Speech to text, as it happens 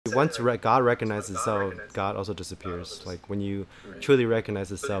once God recognizes itself, God also disappears. Like when you truly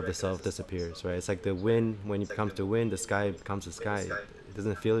recognize itself, the self disappears, right? It's like the wind. When it becomes the wind, the sky becomes the sky. It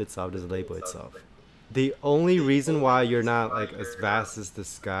doesn't feel itself, it doesn't label itself. The only reason why you're not like as vast as the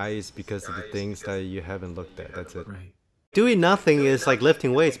sky is because of the things that you haven't looked at. That's it. Right. Doing nothing is like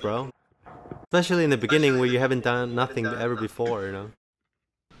lifting weights, bro. Especially in the beginning where you haven't done nothing ever before, you know.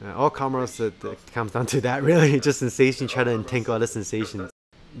 All commerce it comes down to that, really. Just sensation, try to entangle other sensations.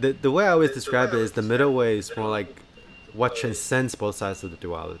 The way I always describe it is the middle way is more like what transcends both sides of the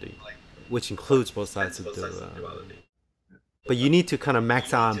duality, which includes both sides of the duality. But you need to kind of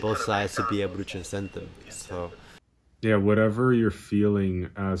max out on both sides to be able to transcend them. So Yeah, whatever you're feeling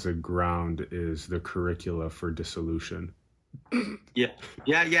as a ground is the curricula for dissolution. Yeah,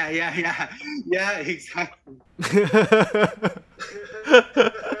 yeah, exactly.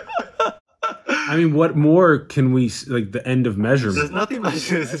 I mean, what more can we like the end of there's measurement? nothing much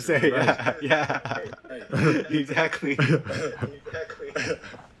to say. Yeah, exactly.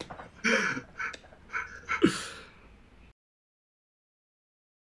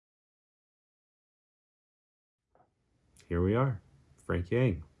 Here we are, Frank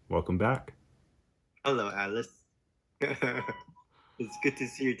Yang. Welcome back. Hello, Alice. It's good to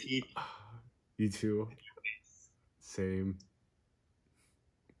see your teeth. You too. Same.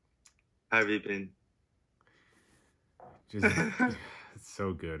 How have you been? Just it's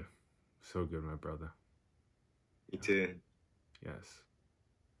so good, my brother. Me too. Yes.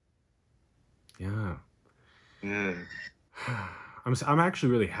 Yeah. Yeah. I'm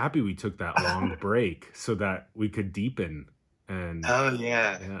actually really happy we took that long break so that we could deepen and Oh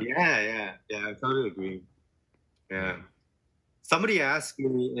yeah, yeah. yeah. I totally agree. Yeah. Somebody asked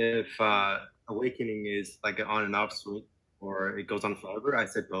me if awakening is like an on and off switch or it goes on forever. I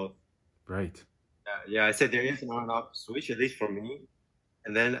said both. Right. Yeah, I said there is an on and off switch, at least for me.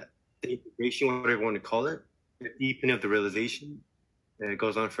 And then the integration, whatever you want to call it, the deepening of the realization, it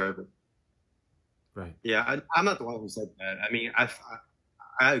goes on forever. Right. Yeah, I'm not the one who said that. I mean,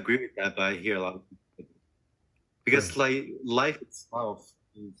 I agree with that, but I hear a lot of people because like life itself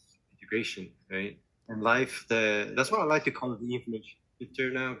is integration, right? And life, that's why I like to call it the infinite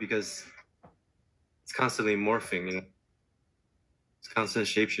shifter now because it's constantly morphing, you know, it's constant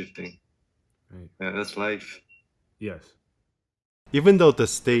shape shifting. Right. Yeah, that's life. Yes. Even though the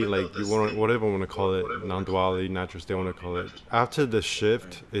state, like you want, whatever you want to call it, non-duality, natural state, want to call it, after the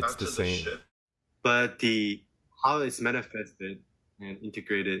shift, it's the same. But the how it's manifested and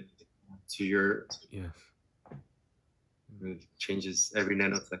integrated to your Yes. it changes every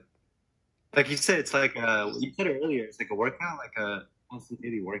nanosecond. Like you said, it's like you said it earlier. It's like a workout, like a constant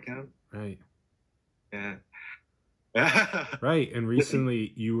daily workout. Right. Yeah. Right. And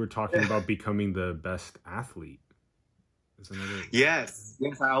recently you were talking about becoming the best athlete. Yes.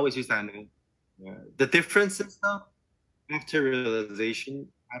 I always use that name. Yeah. The difference is though, after realization,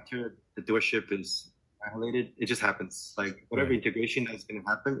 after the doorship is annihilated, it just happens. Like whatever integration that's going to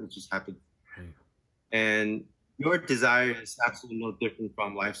happen, it just happens. Right. And your desire is absolutely no different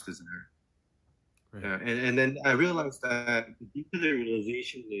from life's desire. Right. Yeah. And then I realized that the deeper the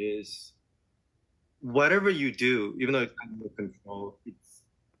realization is, whatever you do, even though it's out of your control,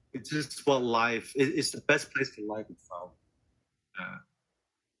 it's just what life. It's the best place for life itself.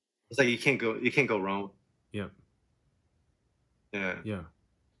 It's like you can't go wrong. Yeah. Yeah. Yeah.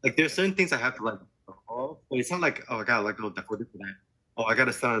 Like there's certain things I have to let go, but it's not like, oh, I gotta let go of that for that. Oh, I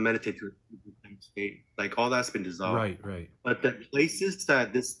gotta start and meditate to a state. Like all that's been dissolved. Right. But the places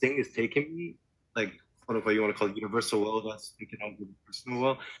that this thing is taking me, like what you want to call it, universal will, that's taking on the personal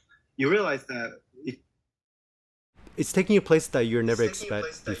will, you realize that it's taking you places that you never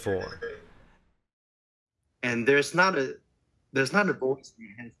expect before. And there's not a voice in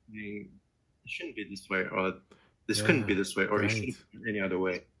your head saying it shouldn't be this way, or this couldn't be this way, or it shouldn't be any other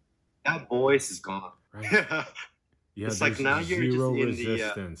way. That voice is gone. Right. Yeah, it's like now you're just in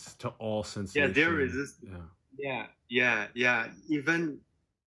resistance to all sensation. Yeah, there is. Yeah. Even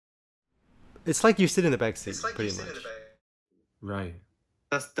it's like you sit in the back seat, pretty much. Right.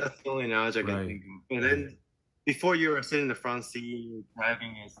 That's the only analogy I can think of. And then before you were sitting in the front seat, you're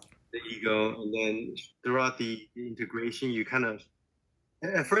driving is the ego, and then throughout the integration, you kind of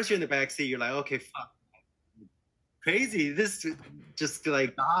at first you're in the back seat, you're like, okay, fuck. Crazy. This just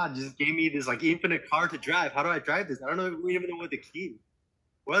like God just gave me this like infinite car to drive. How do I drive this? I don't know. We even know what the key.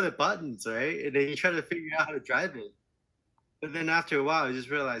 What are the buttons, right? And then you try to figure out how to drive it. But then after a while, you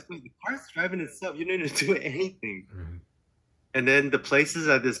just realize, wait, the car's driving itself. You don't need to do anything. Mm-hmm. And then the places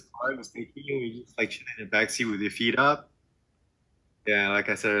that this car was taking you, you just like sitting in the backseat with your feet up. Yeah, like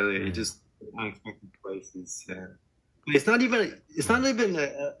I said earlier, you just unexpected places. Yeah. It's not even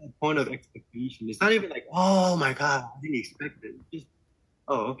a point of expectation. It's not even like, oh my god, I didn't expect it. It's just,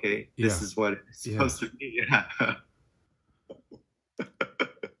 oh, okay, this is what it's supposed to be. Yeah.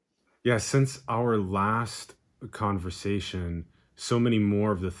 Yeah, since our last conversation, so many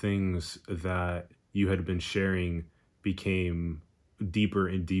more of the things that you had been sharing became deeper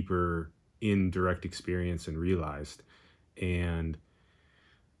and deeper in direct experience and realized. And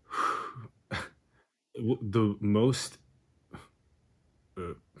the most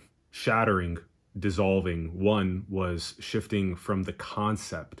shattering, dissolving one was shifting from the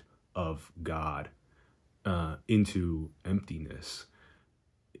concept of God into emptiness.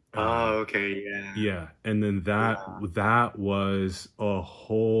 Oh, okay, yeah. Yeah, and then that was a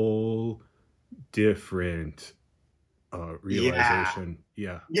whole different realization.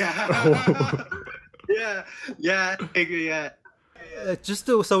 Yeah. Yeah. Yeah. Yeah. Just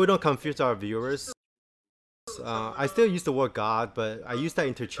so we don't confuse our viewers, I still use the word God, but I use that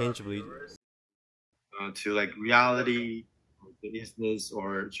interchangeably. To like reality, the business,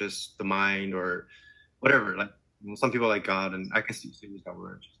 or just the mind, or whatever. Like, some people like God, and I guess you still use that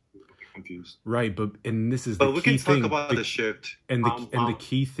word. Just confused. Right, and this is the key thing. But we can talk about the shift. And the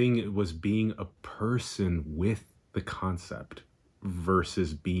key thing was being a person with the concept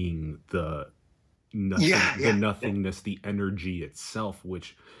versus being the nothingness, the energy itself,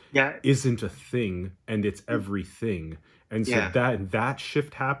 which isn't a thing, and it's everything. And so that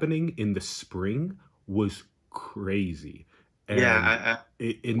shift happening in the spring was crazy. And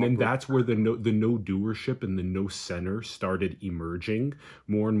and then that's where the no doership and the no center started emerging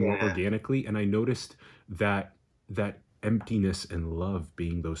more and more organically. And I noticed that emptiness and love,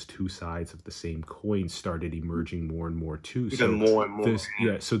 being those two sides of the same coin, started emerging more and more too. Even more and more.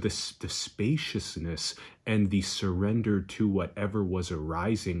 So the spaciousness and the surrender to whatever was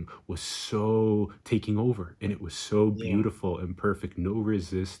arising was so taking over, and it was so beautiful and perfect. No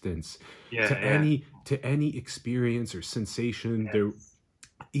resistance to any experience or sensation. There,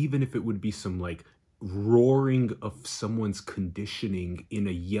 even if it would be some like roaring of someone's conditioning in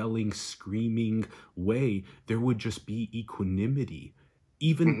a yelling, screaming way, there would just be equanimity.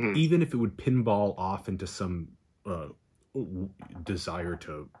 Even if it would pinball off into some desire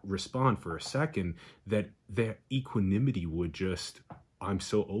to respond for a second, that equanimity would just, I'm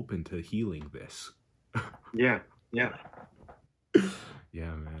so open to healing this. Yeah, man.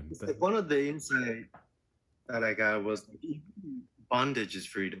 Like one of the insight that I got was bondage is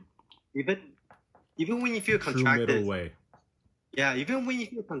freedom. Even when you feel contracted, true middle way. Yeah, even when you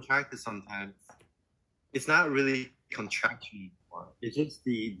feel contracted, sometimes it's not really contraction anymore. It's just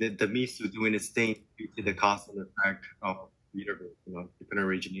the Misu doing its thing due to the cause and effect of the universe, different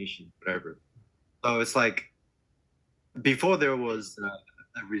origination, whatever. So it's like before there was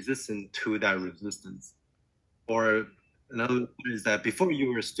a resistance to that resistance, or another is that before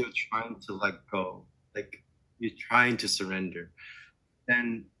you were still trying to let go, like you're trying to surrender,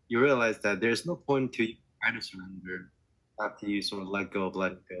 then you realize that there's no point to try to surrender after you sort of let go.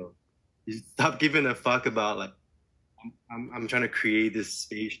 You stop giving a fuck about like, I'm trying to create this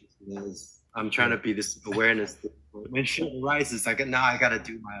spaciousness. I'm trying to be this awareness. When shit arises, like now I gotta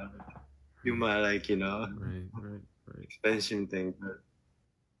do my like right. expansion thing. But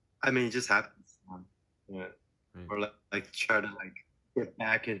I mean, it just happens. Yeah. Right. Or like try to like get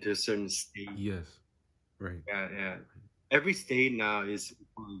back into a certain state. Yes. Right. Yeah. Every state now is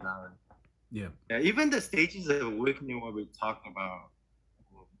equally valid. Yeah. Even the stages of awakening, what we talked about.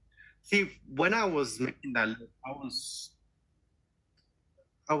 See, when I was making that,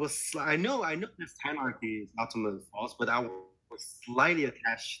 I know this hierarchy is ultimately false, but I was slightly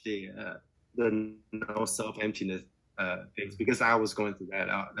attached to the no self emptiness phase, because I was going through that.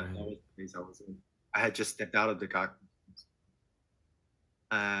 That was the phase I was in. I had just stepped out of the cockpit,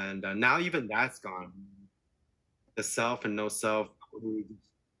 and now even that's gone. The self and no self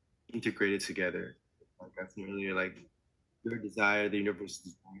integrated together. Like I said earlier, like your desire, the universe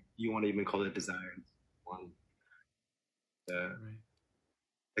desire. You want to even call it desire. One,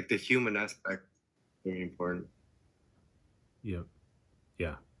 like the human aspect, very important. Yep.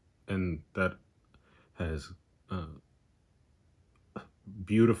 Yeah, and that has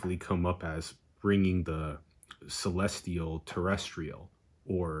beautifully come up as bringing the celestial terrestrial,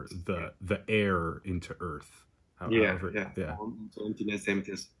 or the air into earth. Emptiness.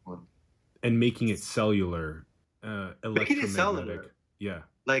 And making it cellular, electromagnetic. Making it cellular. Yeah.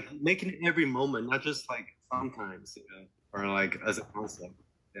 Like making it every moment, not just like sometimes, or like as a concept.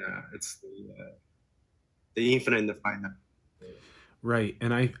 Yeah, it's the infinite and the finite. Right,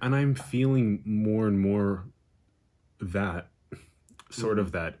 and I'm feeling more and more that sort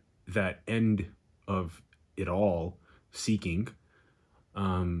of that end of it all, seeking,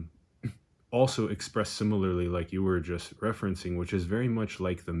 um, also expressed similarly, like you were just referencing, which is very much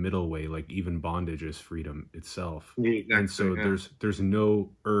like the middle way, like even bondage is freedom itself. Exactly, and so yeah. there's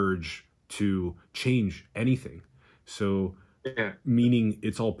no urge to change anything. So Yeah. meaning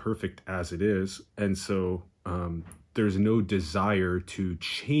it's all perfect as it is, and so there's no desire to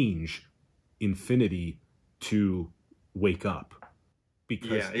change infinity to wake up,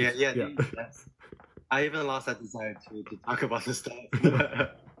 because Yeah. yeah. That's, I even lost that desire to talk about this stuff.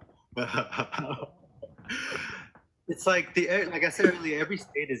 It's like like I said earlier, every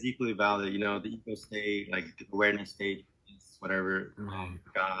state is equally valid. You know, the ego state, like the awareness state, is whatever. Right.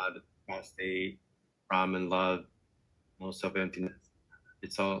 God state, Brahman love, no self emptiness.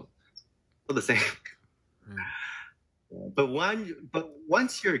 It's all the same. Right. But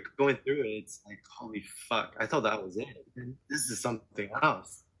once you're going through it, it's like, holy fuck! I thought that was it. This is something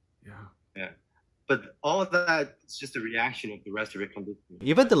else. Yeah. But all of that is just a reaction of the rest of your conditioning.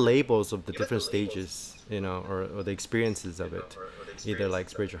 Even the labels of the different stages, you know, or the experiences of it, either like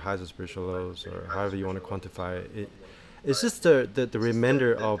spiritual highs or spiritual lows, or however you want to quantify it. It's just the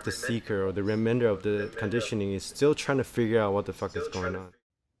remainder of the seeker, or the remainder of the conditioning is still trying to figure out what the fuck is going on.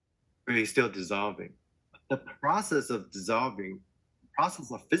 Really still dissolving. The process of dissolving, the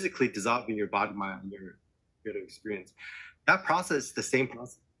process of physically dissolving your body, mind, and your experience, that process is the same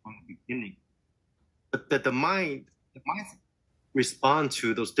process from the beginning. But the mind responds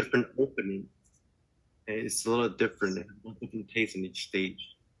to those different openings. It's a little different, a little different taste in each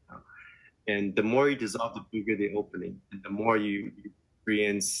stage. You know? And the more you dissolve, the bigger the opening, and the more you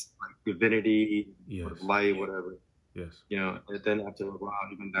experience like divinity, or light, whatever. Yes. You know, and then after a while,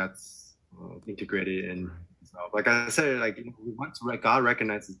 even that's integrated. And like I said, like, you know, once God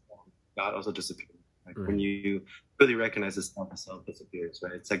recognizes God also disappears. Like when you really recognize the self disappears,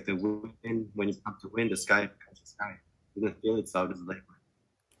 right? It's like the wind. When you come to wind, the sky becomes the sky. It doesn't feel itself as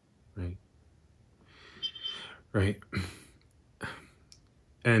liquid. Right.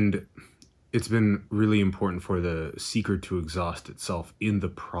 And it's been really important for the seeker to exhaust itself in the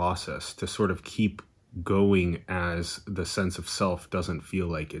process, to sort of keep going as the sense of self doesn't feel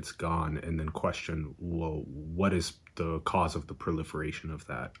like it's gone, and then question, well, what is the cause of the proliferation of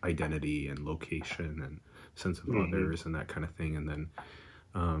that identity and location and sense of others and that kind of thing. And then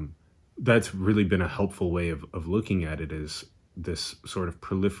that's really been a helpful way of looking at it, is this sort of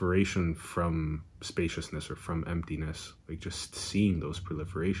proliferation from spaciousness or from emptiness, like just seeing those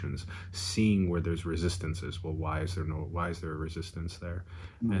proliferations, seeing where there's resistances. Well, why is there a resistance there?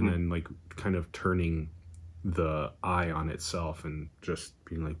 And then like kind of turning the eye on itself and just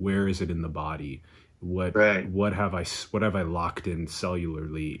being like, where is it in the body? What have I locked in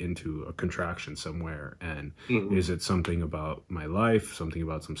cellularly into a contraction somewhere? And is it something about my life, something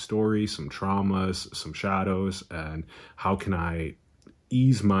about some stories, some traumas, some shadows? And how can I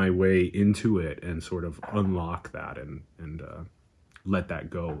ease my way into it and sort of unlock that and let that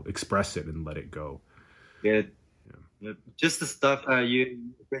go, express it and let it go? Yeah. Just the stuff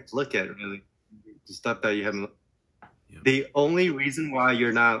you get to look at, really. The stuff that you haven't. The only reason why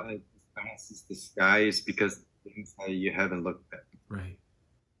you're not like, is the sky is because things that you haven't looked at. Right.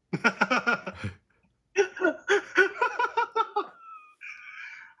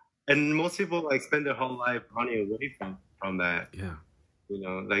 And most people like spend their whole life running away from that. Yeah. You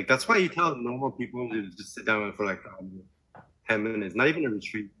know, like that's why you tell normal people to just sit down for like 10 minutes, not even a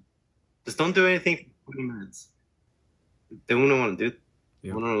retreat. Just don't do anything for 20 minutes. They wouldn't want to do it.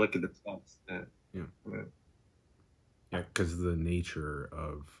 They want to look at the stuff. Yeah, because the nature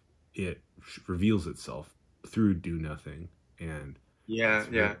of it reveals itself through do nothing, and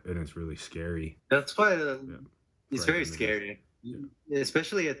and it's really scary. That's why it's very scary,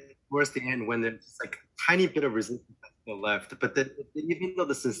 especially towards the end when there's just like a tiny bit of resistance that's still left. But even though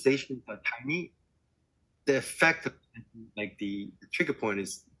the sensations are tiny, the effect of like the trigger point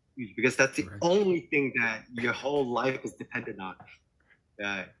is huge, because that's the only thing that your whole life is dependent on.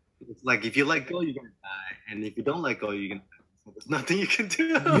 It's like if you let go, you're gonna die, and if you don't let go, you're gonna die. So there's nothing you can do.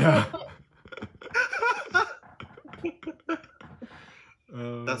 Yeah.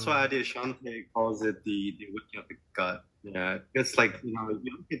 That's why Adyashanti calls it the waking of the gut. Yeah, it's like, you know,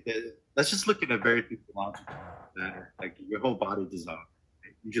 you look at let's just look at a very physiological matter. Like your whole body dissolves.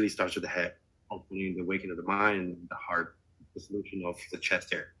 It usually starts with the head, opening the waking of the mind, and the heart, the solution of the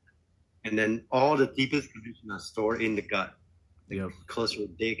chest area, and then all the deepest conditions are stored in the gut. Closer to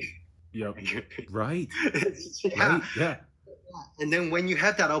dick. Right. Right. Yeah. And then when you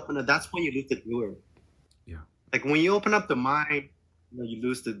have that opener, that's when you lose the doer. Yeah. Like when you open up the mind, you know, you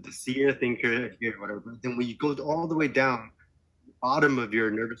lose the seer, thinker, here, whatever. But then when you go all the way down, the bottom of your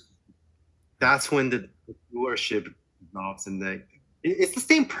nervous system, that's when the doership resolves, and it's the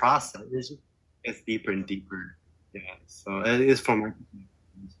same process. It just gets deeper and deeper. Yeah. So it is for my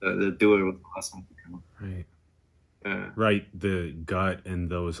the doer with awesome. Right. Yeah. Right, the gut and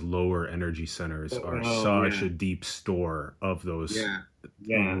those lower energy centers are such a deep store of those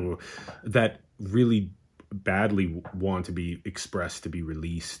that really badly want to be expressed, to be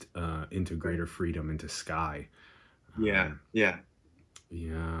released into greater freedom, into sky. Yeah. Yeah.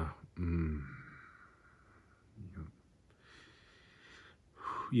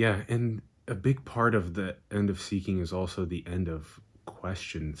 Yeah, and a big part of the end of seeking is also the end of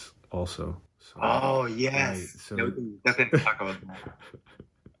questions also. So, oh yes, right, so we can definitely talk about that.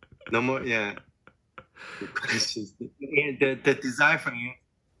 No more, the questions, the desire for you.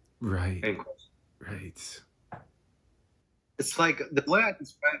 Right. Right. It's like the way I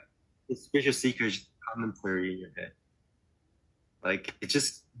describe the spiritual seeker is commentary in your head. Like it's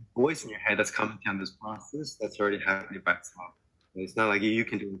just voice in your head that's commenting on this process that's already happening by itself. It's not like you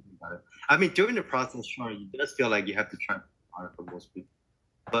can do anything about it. I mean, during the process, sure, you just feel like you have to try harder for most people.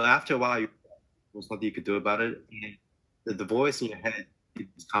 But after a while, there's nothing you could do about it. And the voice in your head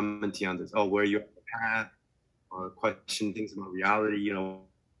is commenting on this. Oh, where you're on the path, or question things about reality. You know,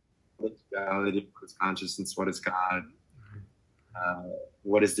 what's reality? What is consciousness? What is God?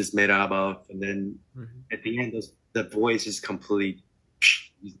 What is this made up of? And then at the end, the voice is complete.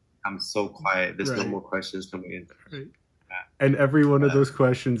 I'm so quiet. There's no more questions coming in. Right. And every one of those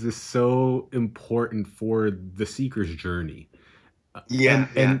questions is so important for the seeker's journey.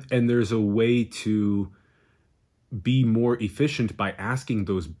 And there's a way to be more efficient by asking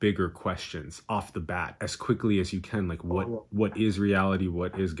those bigger questions off the bat as quickly as you can. Like what is reality?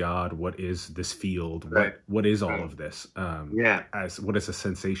 What is God? What is this field? What is all of this? As what is a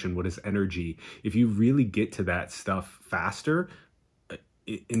sensation? What is energy? If you really get to that stuff faster,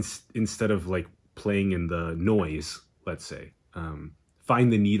 instead of like playing in the noise, let's say,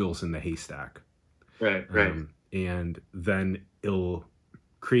 find the needles in the haystack. Right. And then it'll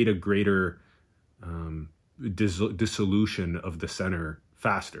create a greater dissolution of the center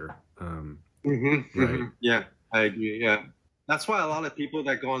faster. Right. Yeah, I agree. Yeah, that's why a lot of people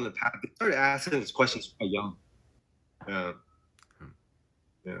that go on the path, they start asking these questions quite young.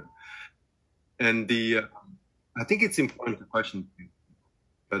 And I think it's important to question,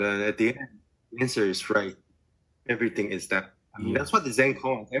 but at the end, the answer is right. Everything is that. I mean, that's what the Zen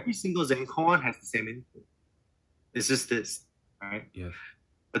koan. Every single Zen koan has the same answer. It's just this, right? Yes.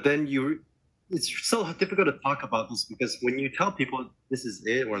 But then it's so difficult to talk about this because when you tell people this is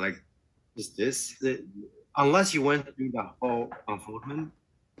it or like just this, unless you went through the whole unfoldment,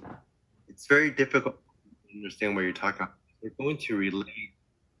 it's very difficult to understand what you're talking about. They're going to relate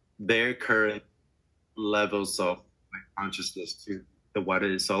their current levels of like consciousness to the what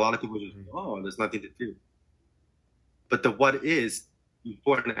is. So a lot of people just go, oh, there's nothing to do. But the what is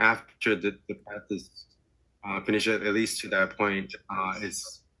before and after the path is finished, at least to that point,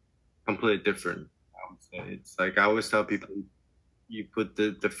 is completely different. I would say it's like I always tell people, you put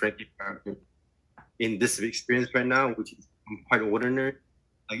the Frankie character in this experience right now, which is quite ordinary.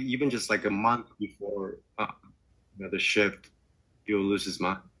 Like even just like a month before the shift, he'll lose his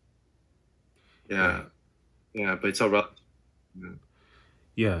mind. Yeah, but it's all relative.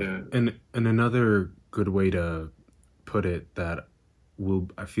 And another good way to put it that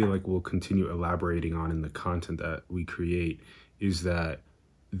I feel like we'll continue elaborating on in the content that we create is that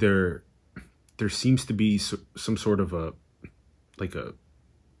there seems to be some sort of a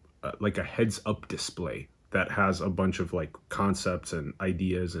heads up display that has a bunch of like concepts and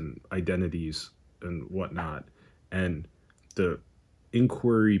ideas and identities and whatnot, and the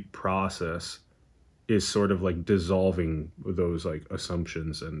inquiry process is sort of like dissolving those like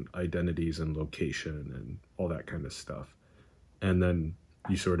assumptions and identities and location and all that kind of stuff, and then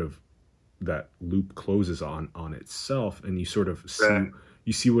you sort of that loop closes on itself, and you sort of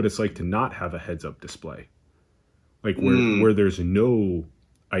see what it's like to not have a heads up display, like where there's no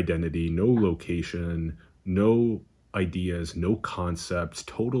identity, no location, no ideas, no concepts,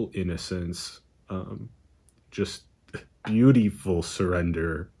 total innocence, just beautiful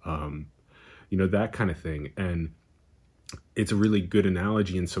surrender, that kind of thing. And it's a really good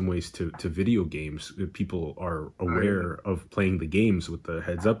analogy in some ways to video games. People are aware of playing the games with the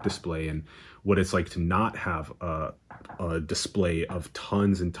heads up display and what it's like to not have a display of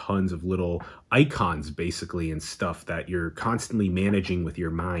tons and tons of little icons basically and stuff that you're constantly managing with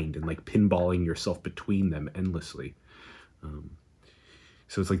your mind and like pinballing yourself between them endlessly.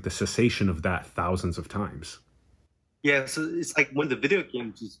 So it's like the cessation of that thousands of times. Yeah, so it's like when the video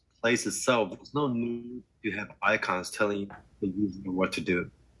game just plays itself, there's no need to have icons telling the user what to do,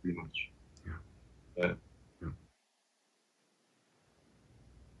 pretty much. Yeah.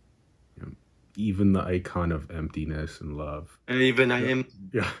 even the icon of emptiness and love. And even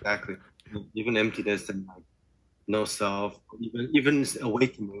Yeah. exactly. Even emptiness and like no self, even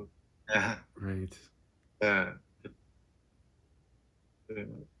awakening. Yeah. Right. Yeah.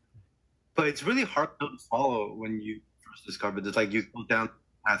 But it's really hard to follow when you first discover it. It's like you go down the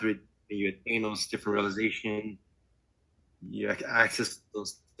pathway and you attain those different realization, you access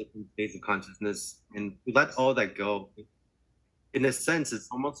those different states of consciousness, and you let all that go. In a sense, it's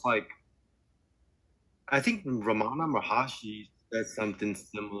almost like, I think Ramana Maharshi said something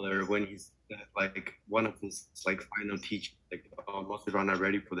similar when he said, like, one of his like final teachings, like, oh, most people are not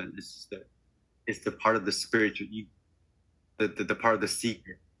ready for that. It's the part of the spiritual ego, the part of the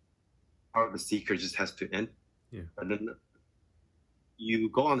seeker. Part of the seeker just has to end. Yeah. And then you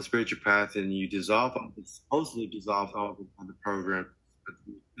go on the spiritual path and you supposedly dissolve all the program, but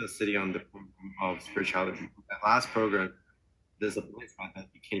you're still sitting on the program of spirituality. That last program, there's a blind spot that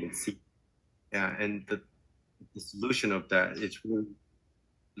you can't even see. Yeah, and the solution of that is really,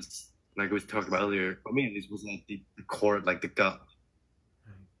 like we talked about earlier, for me at least, was like the core, like the gut.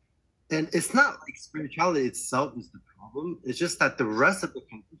 And it's not like spirituality itself is the problem. It's just that the rest of the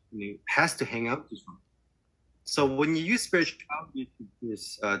conditioning has to hang out to something. So when you use spirituality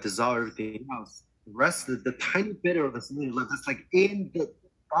to dissolve everything else, the rest of the tiny bit of the something left that's like in the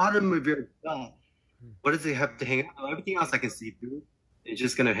bottom of your gut, what does it have to hang out? Everything else I can see through. It's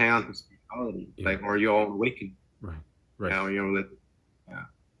just gonna hang on to spirituality, like, or your own awakening. Right. Yeah, or your own living.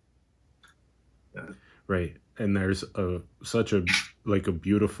 Yeah. Right. And there's such a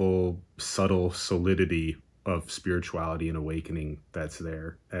beautiful, subtle solidity of spirituality and awakening that's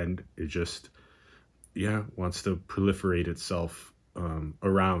there. And it just, wants to proliferate itself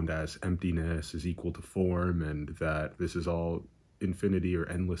around as emptiness is equal to form, and that this is all infinity or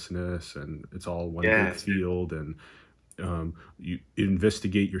endlessness, and it's all one big field. And you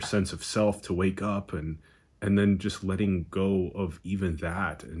investigate your sense of self to wake up, and then just letting go of even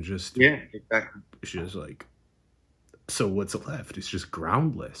that, and just, exactly. It's just like, so what's left? It's just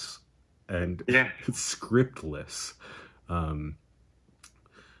groundless, and it's scriptless, and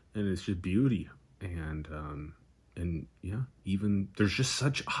it's just beauty, and even there's just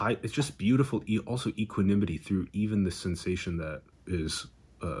such high. It's just beautiful. Also equanimity through even the sensation that is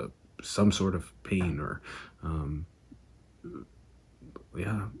some sort of pain, or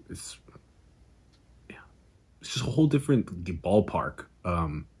it's just a whole different ballpark.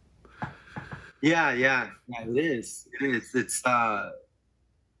 It is. It's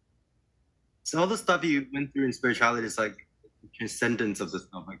so all the stuff you went through in spirituality is like transcendence of the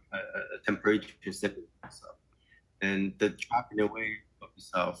stuff, like a temporary transcendence of stuff, and the dropping away of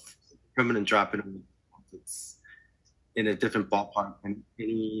yourself, the permanent dropping away. It's in a different ballpark than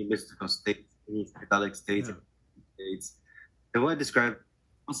any mystical state, any psychedelic states. The way I describe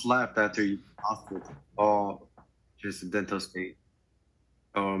what's left after you pass it, all transcendental state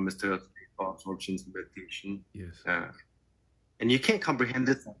or mystical state, or absorptions and meditation. Yes. And you can't comprehend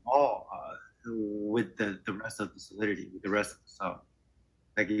this at all with the rest of the solidity, with the rest of the self.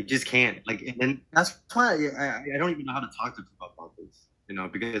 Like, you just can't. Like, and that's why I don't even know how to talk to people about this,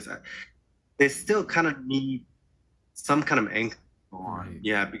 because they still kind of need some kind of anchor on. Right.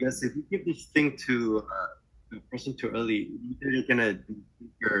 Yeah, because if you give this thing to a person too early, they're gonna think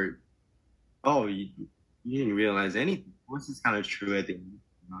you didn't realize anything. This is kind of true at the end.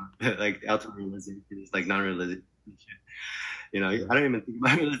 Like, the ultimate realization is like non-realization. I don't even think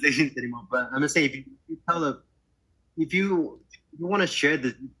about realizations anymore. But I'm gonna say, if you want to share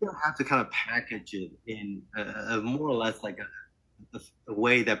this, you still have to kind of package it in a more or less like a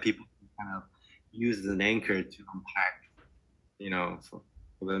way that people can kind of use as an anchor to unpack, for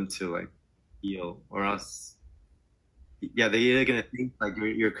them to like heal, or else, they're either gonna think like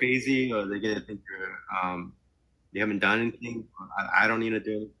you're crazy, or they're gonna think you haven't done anything, or I don't need to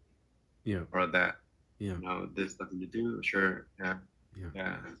do anything, or that, there's nothing to do. Sure, yeah.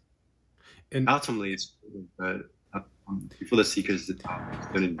 And ultimately, it's but for the seekers, it's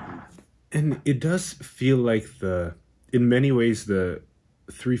going to. And it does feel like in many ways, the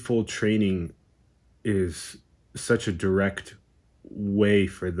threefold training is such a direct way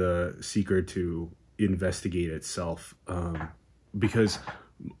for the seeker to investigate itself, because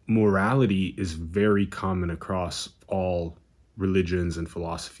morality is very common across all religions and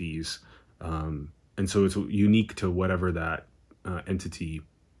philosophies, and so it's unique to whatever that entity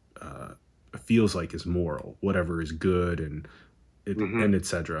feels like is moral, whatever is good, and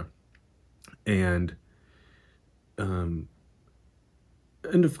etc. And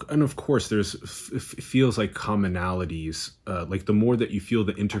of course, there's feels like commonalities. Like, the more that you feel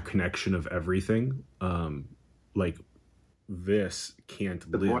the interconnection of everything, like, this can't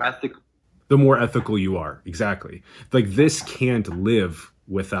live. More ethical. the more ethical you are. Exactly. Like this can't live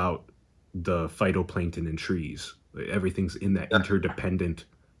without the phytoplankton in trees. Everything's in that interdependent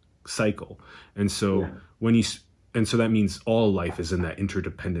cycle. And so so that means all life is in that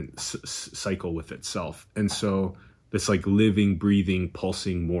interdependent cycle with itself. And so this like living, breathing,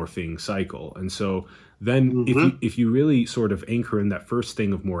 pulsing, morphing cycle. And so then if you really sort of anchor in that first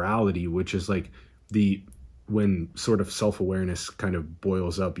thing of morality, which is like when sort of self-awareness kind of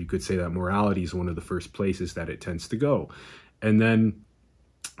boils up, you could say that morality is one of the first places that it tends to go. And then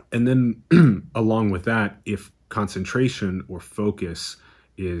along with that, if concentration or focus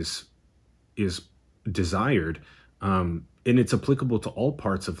is desired, and it's applicable to all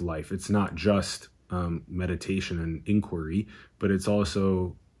parts of life. It's not just meditation and inquiry, but it's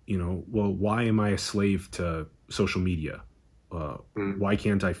also, well, why am I a slave to social media? Why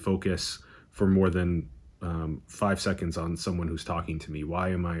can't I focus for more than 5 seconds on someone who's talking to me? Why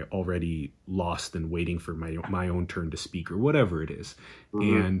am I already lost and waiting for my own turn to speak, or whatever it is?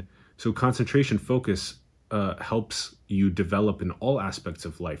 And so concentration, focus helps you develop in all aspects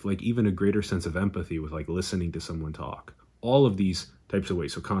of life, like even a greater sense of empathy with like listening to someone talk, all of these types of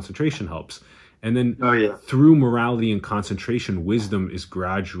ways. So concentration helps. And then through morality and concentration, wisdom is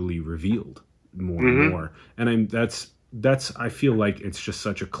gradually revealed more and more. And that's I feel like it's just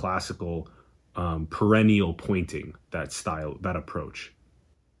such a classical perennial pointing, that style, that approach.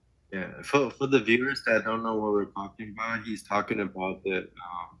 Yeah, for the viewers that don't know what we're talking about, he's talking about the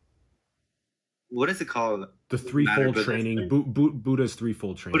what is it called? The threefold training, Buddha's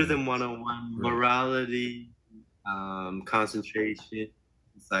threefold training. Buddhism 101, morality, concentration,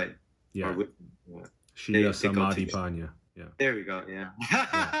 insight. Yeah. Shila, Samadhi, Panya. Yeah. There we go. Yeah.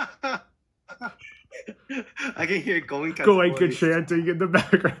 I can hear Goenka chanting in the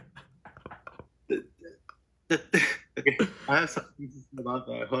background. Okay, I have something to say about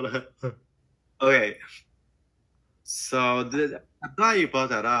that. Hold on. Okay. So I'm glad you brought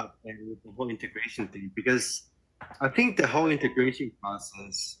that up, and with the whole integration thing, because I think the whole integration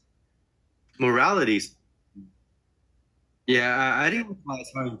process, morality, I didn't realize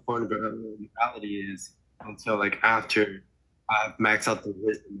how important morality is until like after I've maxed out the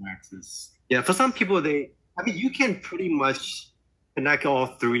wisdom axis. Yeah, for some people, you can pretty much connect all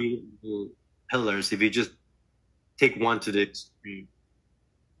three pillars if you just take one to the extreme.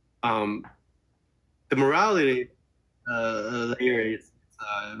 The morality layer is,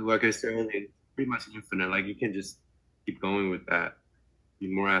 like I said earlier, pretty much infinite. Like you can just keep going with that, be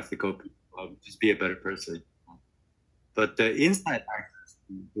more ethical, just be a better person. But the inside axis,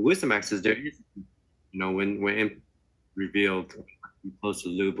 the wisdom axis, there is, when revealed, close to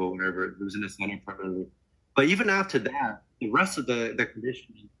loop or whatever, losing the center permanently. But even after that, the rest of the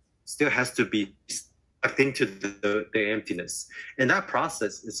conditioning still has to be sucked into the emptiness, and that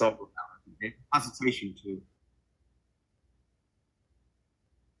process is all about concentration too.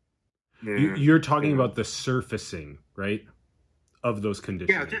 You're talking about the surfacing, right, of those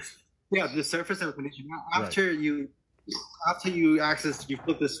conditions. The surface of condition. After you access, you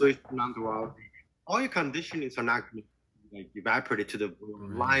flip the switch to non-duality. All your conditionings are not going to like evaporate to the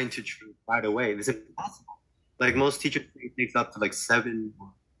line to truth right away. It's impossible. Like most teachers, it takes up to like 7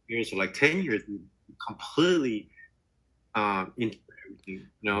 years or like 10 years to completely into everything.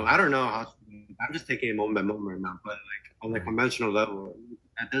 I don't know how. I'm just taking it moment by moment right now, but like on the conventional level,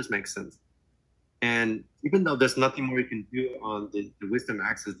 that does make sense. And even though there's nothing more you can do on the wisdom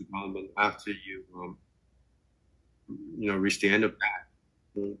axis development after you reach the end of that,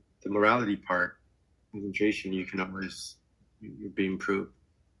 the morality part, concentration, you can always be improved.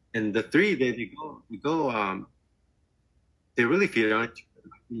 And the three, they really feed on it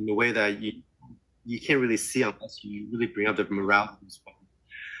in a way that you can't really see unless you really bring up the morality as well.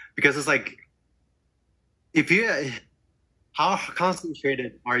 Because it's like, how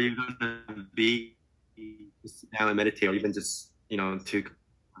concentrated are you going to be to sit down and meditate, or even just, to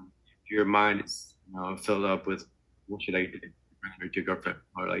your mind is, filled up with what should I do to your girlfriend,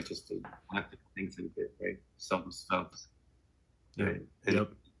 or like just to things in a bit, right? Self-stuff. Right? And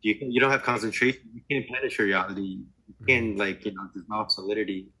you don't have concentration. You can't penetrate reality. You can't dissolve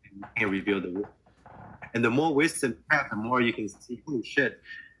solidity. And you can't reveal the wisdom. And the more wisdom you have, the more you can see, holy shit,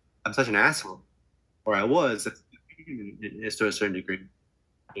 I'm such an asshole, or I was. It's to a certain degree,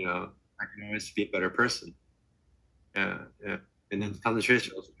 I can always be a better person. And then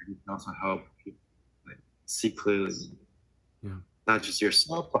concentration can also help you see clearly, not just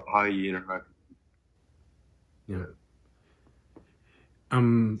yourself, but how you interact.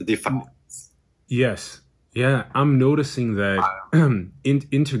 The defiance. Yes. Yeah, I'm noticing that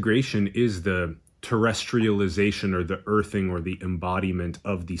integration is the terrestrialization or the earthing or the embodiment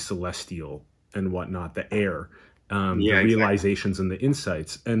of the celestial and whatnot, the air, the realizations and the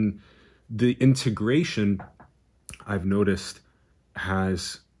insights. And the integration, I've noticed,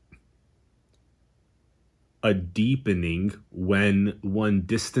 has a deepening when one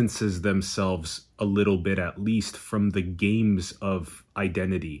distances themselves a little bit, at least, from the games of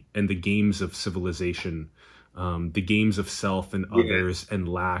identity and the games of civilization, the games of self and others and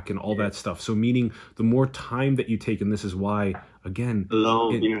lack and all that stuff. So meaning the more time that you take, and this is why, again,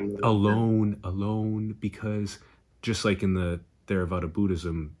 alone, because just like in the Theravada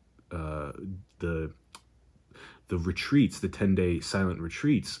Buddhism, the retreats, the 10-day silent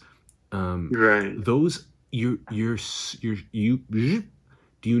retreats, those do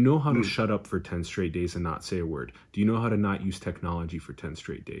you know how to shut up for 10 straight days and not say a word? Do you know how to not use technology for 10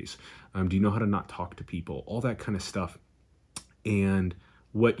 straight days? Do you know how to not talk to people? All that kind of stuff. And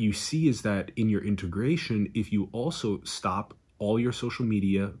what you see is that in your integration, if you also stop all your social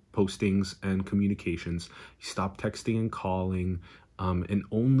media postings and communications, you stop texting and calling, and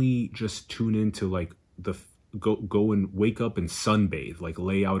only just tune into like go and wake up and sunbathe, like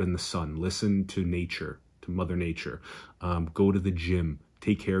lay out in the sun, listen to nature, to Mother Nature, go to the gym,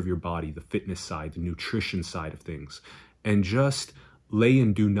 take care of your body, the fitness side, the nutrition side of things, and just lay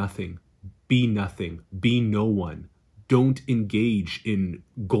and do nothing, be no one. Don't engage in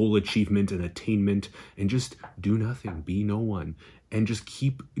goal achievement and attainment, and just do nothing, be no one, and just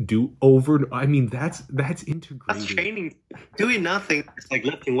I mean, that's integrated. That's training. Doing nothing is like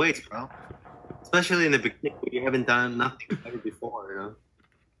lifting weights, bro. Especially in the beginning when you haven't done nothing ever before, you know?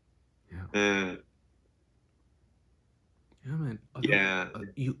 Yeah. Yeah, man.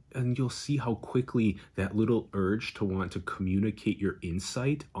 You'll see how quickly that little urge to want to communicate your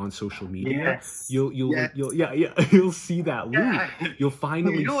insight on social media. Yes. You'll see that loop. Yeah. You'll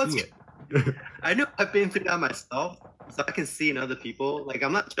finally see it. I know I've been through that myself, so I can see in other people. Like,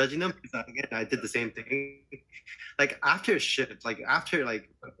 I'm not judging them because again, I did the same thing. Like after a shift, it doesn't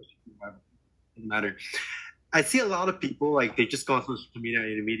matter. I see a lot of people like they just go on social media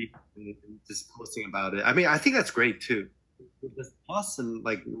and immediately just posting about it. I mean, I think that's great too. There's plus and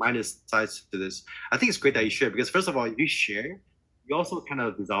like minus sides to this. I think it's great that you share because first of all, if you share, you also kind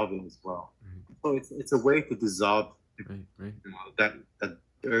of dissolve it as well. So it's a way to dissolve that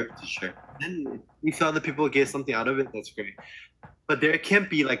urge to share. Then if other people get something out of it, that's great. But there can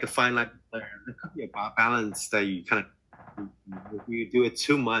be like a fine line there. There could be a balance that you kind of, if you do it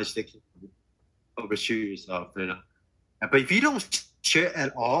too much, they can overshoot yourself, you know. But if you don't share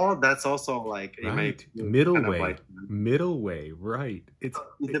at all, that's also like middle way, right? It's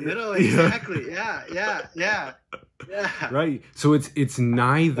the middle, exactly. Yeah. Right. So it's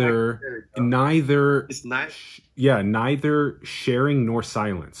neither sharing nor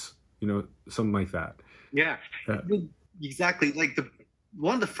silence. You know, something like that. Yeah. Exactly. Like the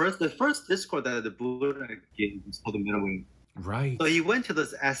first Discord that the Buddha gave was called the middle way. Right. So he went to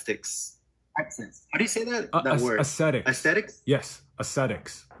those ascetics. How do you say that? That word? Ascetics. Aesthetics? Yes,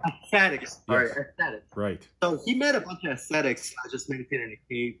 ascetics. Ascetics. Sorry, yes. Ascetics. Right. So he met a bunch of ascetics just meditating in a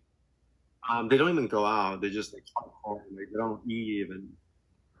cave. They don't even go out. They're just like hardcore. Like they don't eat even.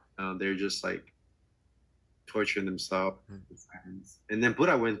 They're just like torturing themselves. And then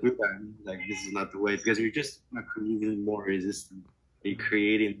Buddha went through that and like this is not the way because you're just creating more resistance. You're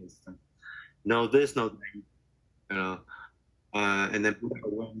creating this thing. No this, no that. You know. And then Buddha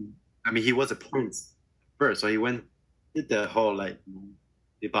went. I mean, he was a prince first, so he did the whole like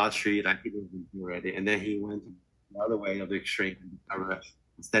debauchery like he didn't do already, and then he went the other way of the extreme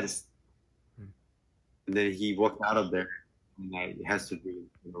instead, and then he walked out of there, and like it has to be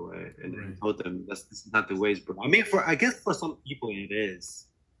in a way, and then he told them this is not the ways, bro. I mean, I guess for some people it is,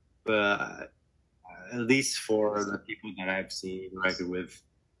 but at least for the people that I've seen interacted with,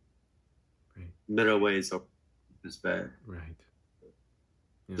 middle ways are this bad, right.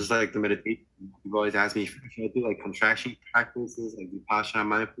 Just like the meditation, people always ask me, should I do like contraction practices, like Vipassana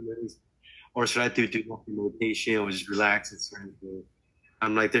mindfulness, or should I do meditation or just relax and certain way?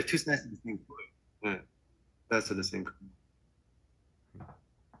 I'm like, they're two sides of the same coin. Yeah, that's the same coin.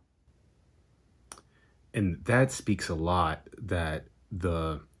 And that speaks a lot that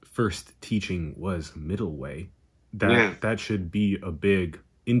the first teaching was middle way. That should be a big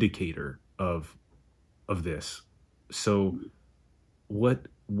indicator of this. So what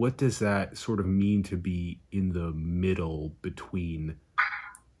does that sort of mean to be in the middle between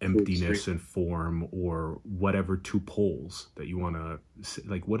emptiness and form, or whatever two poles that you want to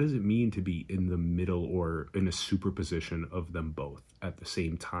like? What does it mean to be in the middle or in a superposition of them both at the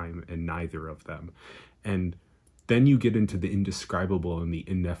same time and neither of them? And then you get into the indescribable and the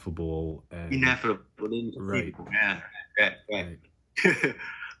ineffable and ineffable. Right. Right.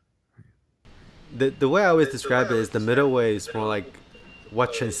 The way I always describe it is the middle way is more like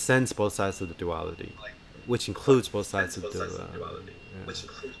what transcends both sides of the duality, which includes both sides of the duality. Yeah.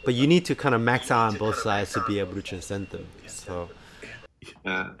 But you need to kind of max out on both sides to be able to transcend them. So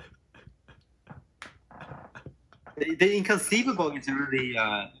the inconceivable is a really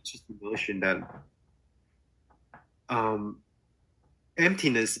interesting notion that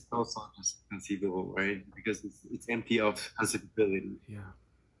emptiness is also just conceivable, right? Because it's empty of conceivability. Yeah.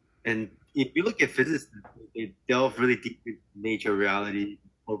 And if you look at physicists, they delve really deep into nature, reality,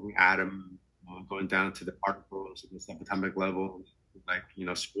 over atom, going down to the particles at the subatomic level, like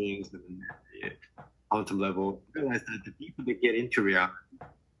springs and the quantum level. You realize that the deeper they get into reality,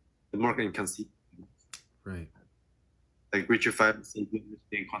 the more inconceivable. Right. Like Richard Feynman said, you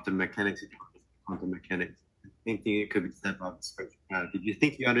understand quantum mechanics, you don't understand quantum mechanics. Same thing it could be said about spirituality. If you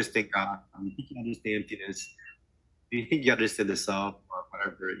think you understand God, you think you understand emptiness, if you think you understand the self or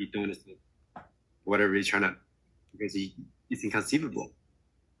whatever, you don't understand whatever you're trying to, because it's inconceivable.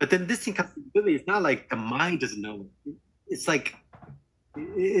 But then this inconceivability is not like the mind doesn't know. It's like,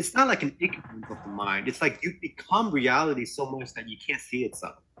 it's not like an ignorance of the mind. It's like you become reality so much that you can't see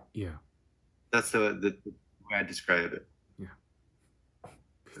itself. Yeah. That's the way I describe it. Yeah.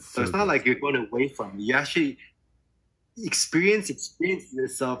 So it's not like you're going away from it. You actually experience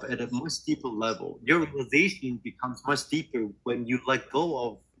yourself at a much deeper level. Your realization becomes much deeper when you let go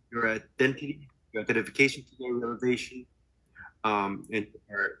of your identity, your identification to your realization, and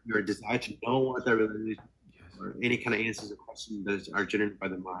your desire to know what that realization is, or any kind of answers or questions that are generated by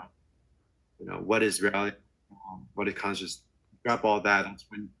the mind. What is reality? What is conscious? Drop all that. That's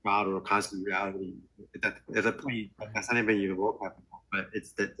when God or conscious reality. At a point, that's not even your vocabulary, but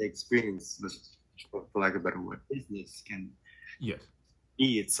it's the experience, for lack of a better word, business can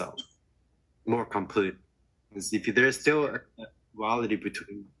be itself more complete. Because if there's still a duality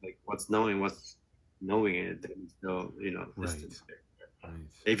between like what's knowing, what's knowing it, then still distance there. Right.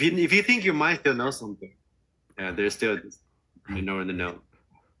 If you think your mind still knows something, there's still this know in the know.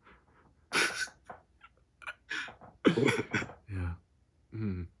 Yeah.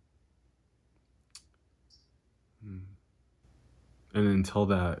 Mm. Mm. And until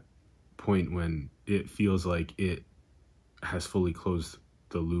that point when it feels like it has fully closed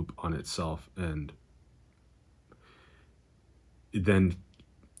the loop on itself, and then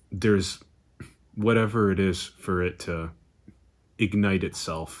there's whatever it is for it to ignite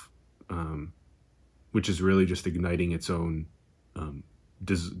itself, which is really just igniting its own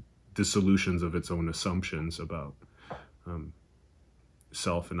dissolutions of its own assumptions about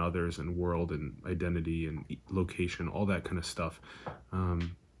self and others and world and identity and location, all that kind of stuff.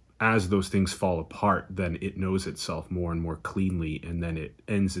 As those things fall apart, then it knows itself more and more cleanly, and then it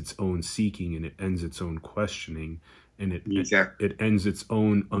ends its own seeking, and it ends its own questioning, and it ends its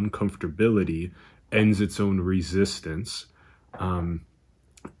own uncomfortability, ends its own resistance, and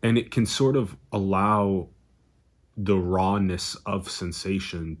it can sort of allow the rawness of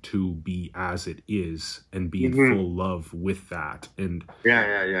sensation to be as it is and be in full love with that. And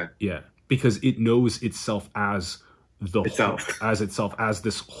yeah, because it knows itself as as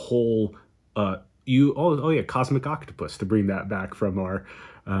this whole cosmic octopus, to bring that back from our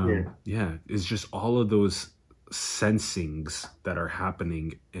it's just all of those sensings that are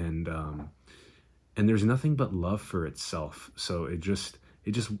happening, and there's nothing but love for itself. So it just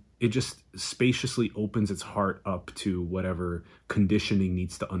spaciously opens its heart up to whatever conditioning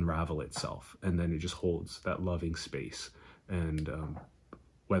needs to unravel itself, and then it just holds that loving space. And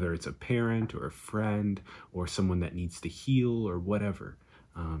whether it's a parent or a friend or someone that needs to heal or whatever.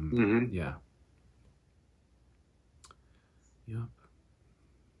 Yeah. Yep.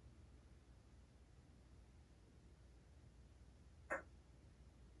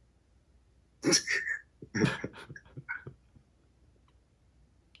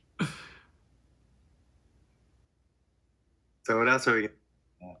 So what else are we?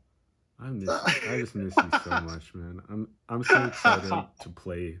 I just miss you so much, man. I'm so excited to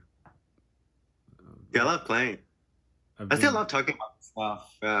play. I love playing. I still love talking about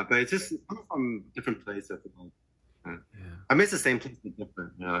stuff, but it's just coming from different places. I miss the same place, but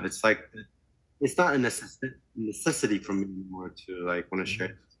different. It's like it's not a necessity for me anymore to like want to share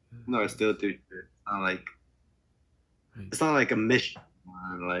it. No, I still do. It's not like a mission,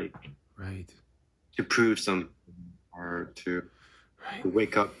 or like to prove something or to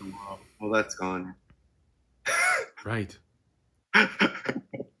wake up tomorrow. Well, that's gone. Right.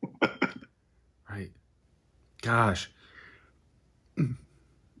 Right. Gosh.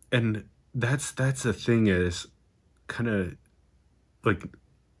 And that's the thing is, kind of like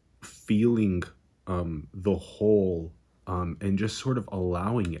feeling the whole, and just sort of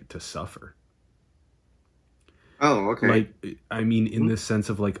allowing it to suffer. Oh, okay. Like, I mean, in the sense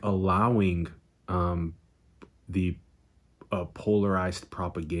of like allowing the polarized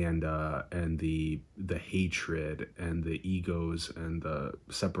propaganda and the hatred and the egos and the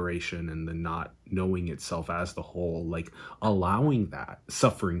separation and the not knowing itself as the whole, like allowing that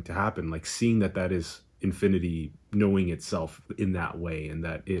suffering to happen, like seeing that that is infinity knowing itself in that way, and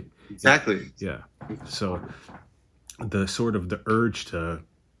that Exactly. yeah. So the sort of the urge to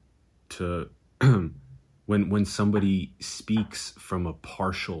when somebody speaks from a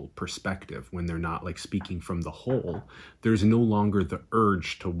partial perspective, when they're not like speaking from the whole, there's no longer the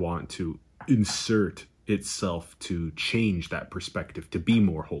urge to want to insert itself to change that perspective to be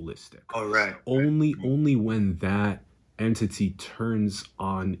more holistic. Oh, right. Only when that entity turns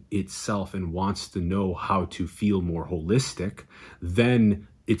on itself and wants to know how to feel more holistic, then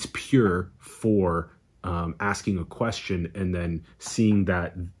it's pure for asking a question and then seeing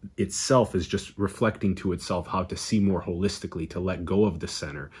that itself is just reflecting to itself how to see more holistically, to let go of the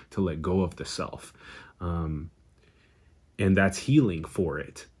center, to let go of the self. And that's healing for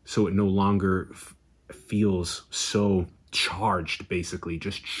it. So it no longer feels so charged, basically,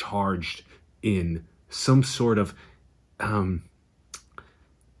 just charged in some sort of,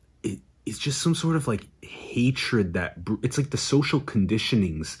 it's just some sort of like hatred that, it's like the social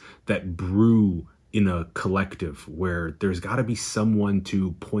conditionings that brew in a collective where there's got to be someone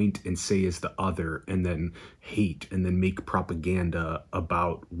to point and say is the other, and then hate, and then make propaganda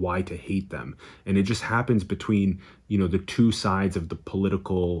about why to hate them. And it just happens between, the two sides of the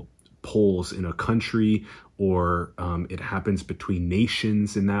political poles in a country, or it happens between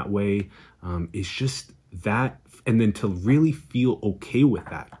nations in that way. It's just that, and then to really feel okay with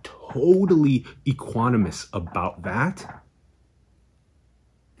that, totally equanimous about that,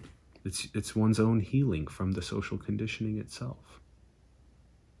 it's one's own healing from the social conditioning itself.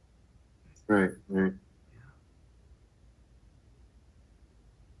 Right. Yeah.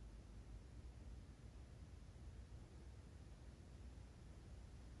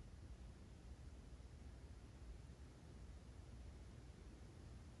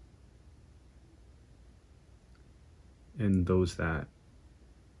 And those that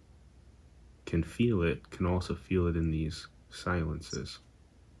can feel it can also feel it in these silences.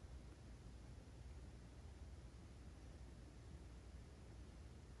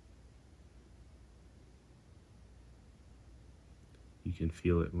 You can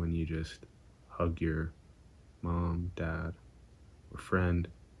feel it when you just hug your mom, dad, or friend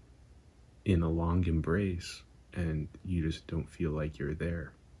in a long embrace, and you just don't feel like you're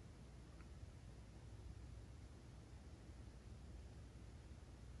there.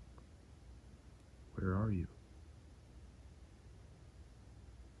 Where are you?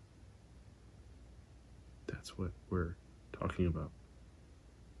 That's what we're talking about.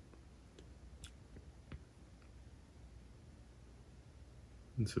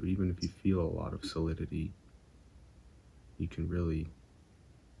 And so even if you feel a lot of solidity, you can really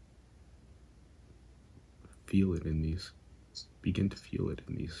feel it in these, begin to feel it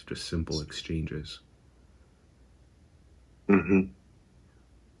in these just simple exchanges. Mm-hmm.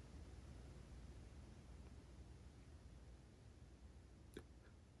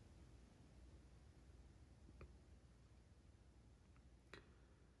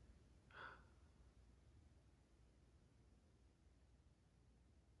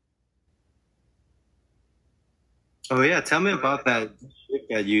 Oh yeah, tell me about that trip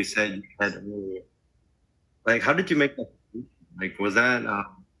that you said you had earlier. Like, how did you make that? Like, was that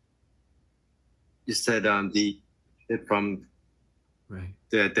you said the trip from Right.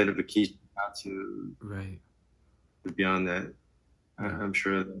 the identification out to Right. beyond that? Yeah. I'm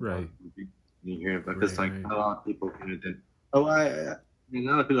sure that Right. you hear it, because Right, like right. a lot of people can identify. Oh, a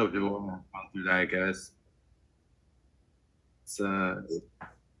lot of people have gone through that, I guess. It's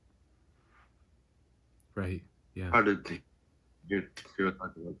Right. Yeah. hard to hear people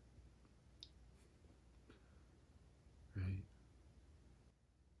talk about. Right.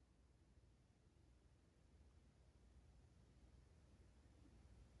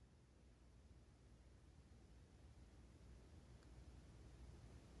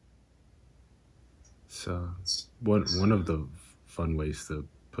 So one of the fun ways to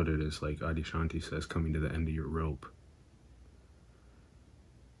put it is like Adyashanti says, coming to the end of your rope.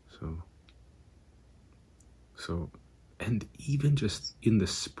 So, and even just in the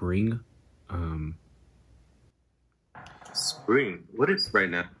spring, Spring. What is right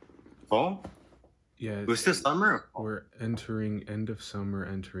now? Fall? Yeah, It was still summer. we're entering end of summer,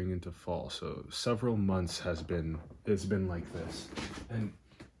 entering into fall. So several months it's been like this. And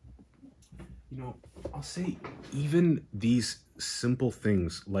I'll say even these simple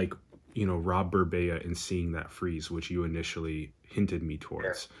things like, Rob Burbea and seeing that freeze, which you initially hinted me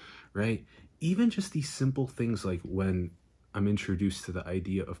towards, right? Even just these simple things like when I'm introduced to the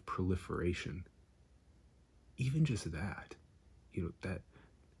idea of proliferation, even just that, that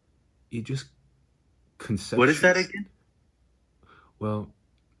it just conceptually. What is that again? Well,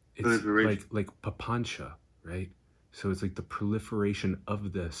 it's like papancha, right? So it's like the proliferation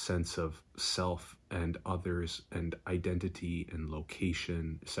of the sense of self and others and identity and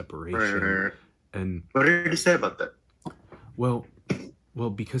location, separation. Right. And what did you say about that? Well,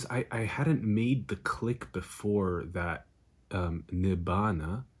 because I hadn't made the click before that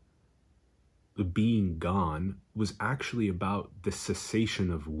nibbana, the being gone, was actually about the cessation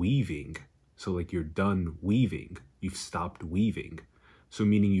of weaving. So like you're done weaving, you've stopped weaving. So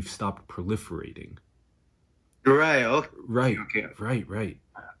meaning you've stopped proliferating. Right. Okay. Right.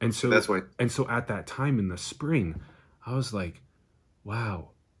 And so that's why. And so at that time in the spring, I was like,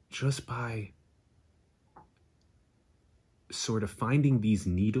 wow, just by sort of finding these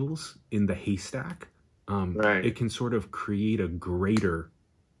needles in the haystack, it can sort of create a greater,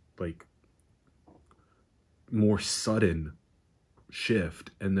 like, more sudden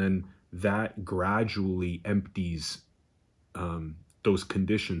shift, and then that gradually empties those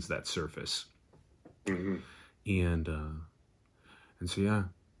conditions that surface. Mm-hmm. And so yeah,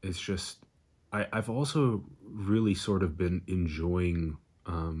 it's just I've also really sort of been enjoying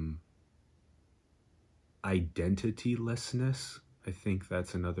identitylessness. I think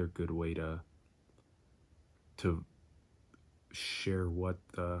that's another good way to share what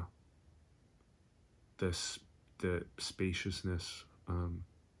the spaciousness,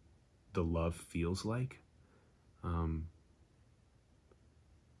 the love feels like.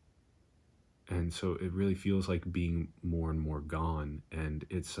 And so it really feels like being more and more gone, and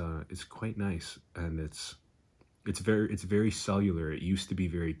it's quite nice, and it's very cellular. It used to be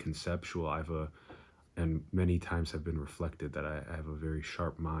very conceptual. And many times have been reflected that I have a very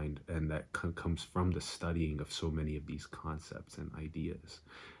sharp mind, and that comes from the studying of so many of these concepts and ideas,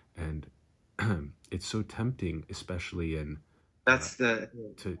 and it's so tempting, especially in that's the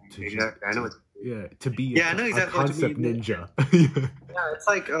exactly. I know it's to be I know exactly a concept ninja. It's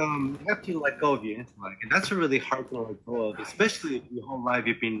like you have to let go of your intellect, and that's a really hard thing to let go of, especially if your whole life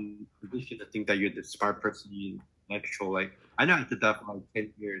you've been conditioned to think that you're the smart person, intellectual. Like I know I did that for like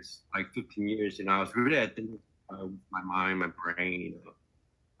 10 years, like 15 years, I was really identified with my mind, my brain,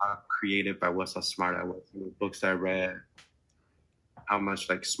 how creative I was, how smart I was, the books I read, how much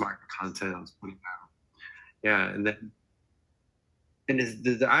like smart content I was putting out. And then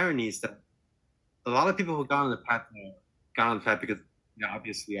the irony is that a lot of people who got on the path because they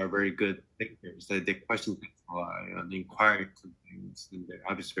obviously are very good thinkers. They question things a lot, they inquire into things, and they're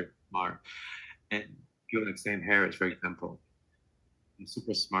obviously very smart. And people like Sam Harris, for example, he's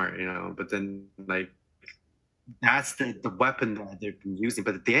super smart, but then like that's the weapon that they've been using.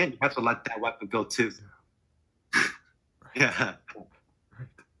 But at the end, you have to let that weapon go too. Yeah.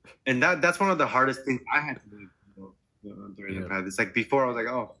 And that's one of the hardest things I had to do during the path. It's like before I was like,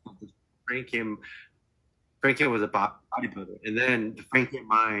 oh, Frank Kim was a bodybuilder, and then the Frank Kim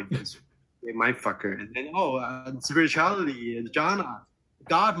mind is a mind fucker, and then spirituality and jhana,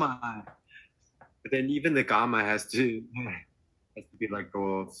 God mind. But then even the God mind has to be like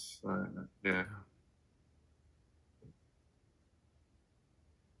goals. Yeah.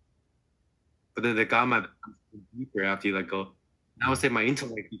 But then the God mind becomes deeper after you let go. I would say my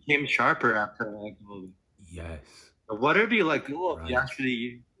intellect became sharper after I let go. Yes. But whatever you let go of,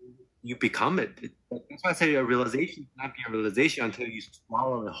 you become it. That's why I say a realization cannot be a realization until you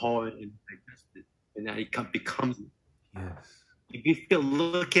swallow it whole and digest it, and then it becomes it. Yes. If you still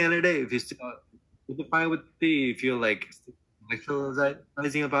looking at it, if you still identify with it, if you're like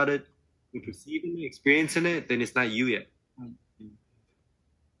intellectualizing about it, you're perceiving it, experiencing it, then it's not you yet.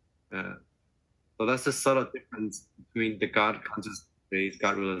 So that's the subtle difference between the God conscious phase,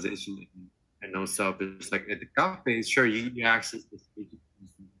 God realization, and no self. It's like at the God phase, sure, you access this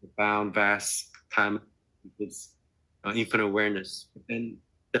profound, vast time, it's infinite awareness. But then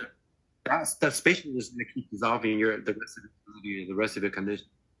that spaciousness that keeps dissolving the rest of your condition.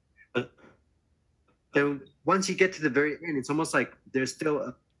 But then once you get to the very end, it's almost like there's still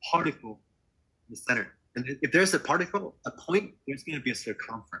a particle in the center. And if there's a particle, a point, there's going to be a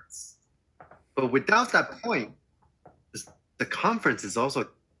circumference. But without that point, the conference is also.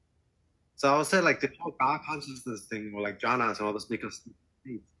 So I would say like the whole God consciousness thing, or like jhanas and all this, because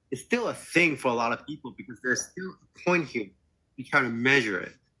it's still a thing for a lot of people because there's still a point here to try to measure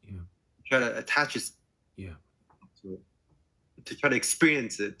it, try to attach it, to try to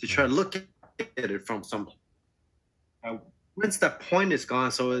experience it, to try to look at it from some. Once that point is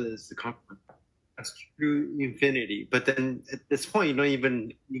gone, so is the comfort. That's true infinity. But then at this point, you don't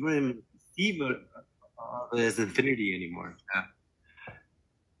even perceive it as infinity anymore. Yeah.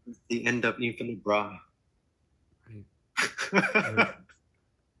 It's the end of infinite bra. Right.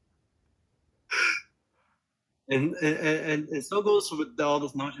 and so goes with all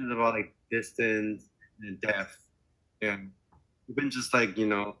those notions about like distance and depth, and even just like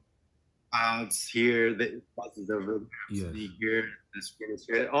clouds here, the clouds over here, the screen is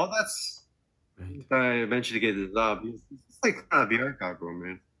here. All that's I eventually get this up. It's like kind of VR goggle,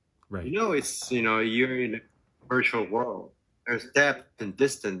 man. Right. It's you're in a virtual world. There's depth and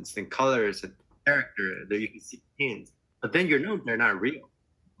distance and colors and character that you can see hints, but then they're not real.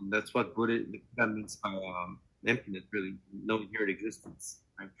 And that's what Buddha means by emptiness, really, no inherent existence.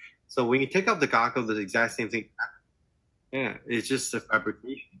 Right? So when you take off the goggle, the exact same thing happens. Yeah, it's just a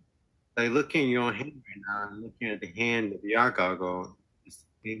fabrication. Like looking at your own hand right now and looking at the hand of the VR goggle, it's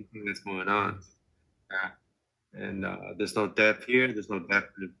the same thing that's going on. Yeah. And there's no depth here, there's no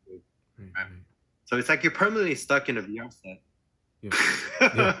depth in the right? So it's like you're permanently stuck in a VR set.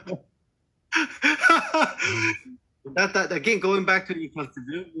 That again, going back to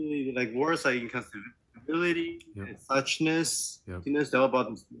inconceivability, like words like inconceivability and suchness, they're all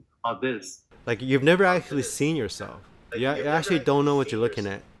about this. Like you've never actually seen yourself. You actually don't know what you're looking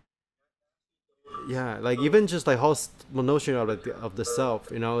at. Yeah, like even just like whole notion of the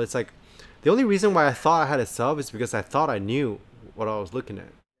self, it's like the only reason why I thought I had a self is because I thought I knew what I was looking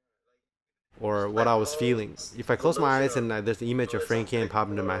at or what I was feeling. If I close my eyes and there's the image of Frank Yang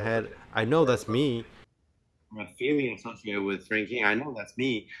popping into my head, I know that's me. My feeling associated with Frank Yang, I know that's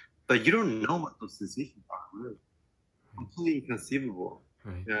me, but you don't know what those sensations are. Really. Completely inconceivable.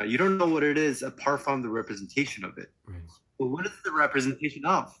 Right. You don't know what it is apart from the representation of it. Right. But what is the representation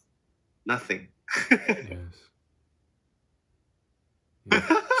of? Nothing.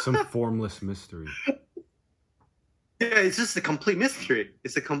 Some formless mystery. Yeah, it's just a complete mystery.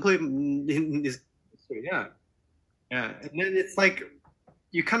 It's a complete mystery. Yeah. And then it's like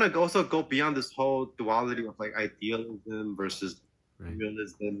you kind of also go beyond this whole duality of like idealism versus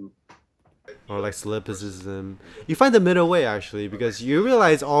realism. Or like solipsism. You find the middle way actually, because you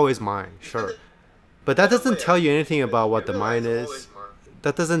realize all is mind, sure. But that doesn't tell you anything about what the mind is.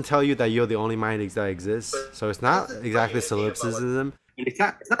 That doesn't tell you that you're the only mind that exists. So it's not exactly solipsism. And it's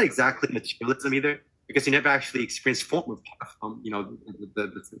not exactly materialism either, because you never actually experience form of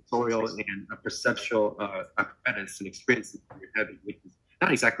the sensorial and perceptual apparatus and experience that you're having, which is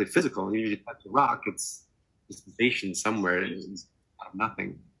not exactly physical. You just touch a rock, it's a sensation somewhere, it's out of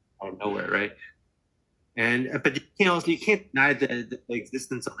nothing, out of nowhere, right? But you can't deny the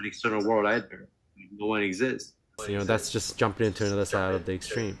existence of an external world either. No one exists. That's just jumping into another side of the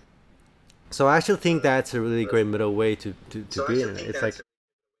extreme. So I actually think that's a really great middle way to be in it. It's like,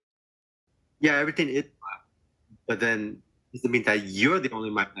 yeah, everything is, but then it doesn't mean that you're the only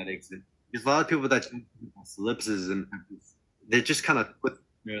mind that exists. There's a lot of people that solipsism, they just kind of put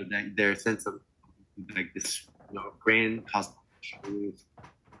their sense of like this, grand cosmic truth,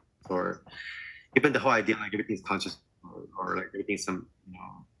 or even the whole idea like everything's conscious, or like everything's some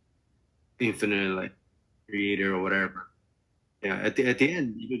infinite like creator or whatever. Yeah, at the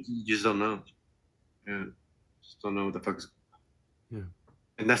end, you just don't know. Yeah, just don't know what the fuck is. Yeah,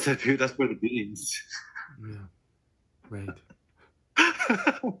 and that's where the beauty is. Yeah, right.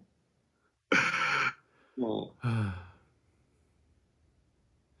 Well,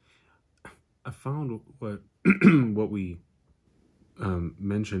 I found what we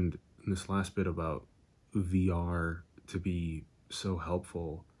mentioned in this last bit about VR to be so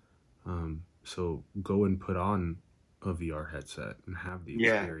helpful. So go and put on a VR headset and have the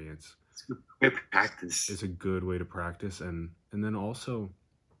experience. It's a good way to practice. It's a good way to practice, and then also,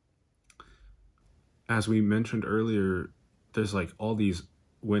 as we mentioned earlier, there's like all these,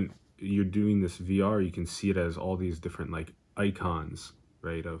 when you're doing this VR, you can see it as all these different like icons,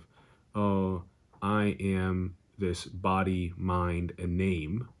 right? Of, oh, I am this body, mind, and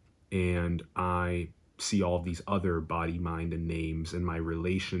name, and I see all these other body, mind, and names and my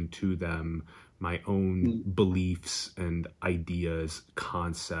relation to them, my own beliefs and ideas,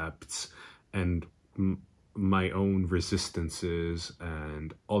 concepts, and my own resistances,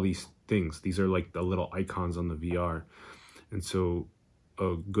 and all these things. These are like the little icons on the VR. And so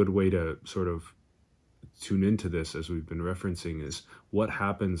a good way to sort of tune into this, as we've been referencing, is what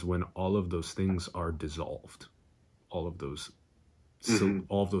happens when all of those things are dissolved, all of those So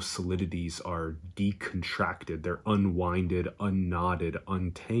all those solidities are decontracted, they're unwinded, unknotted,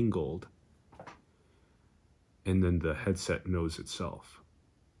 untangled, and then the headset knows itself,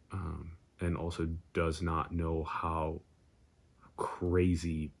 and also does not know how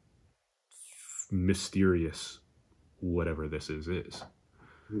crazy, mysterious whatever this is.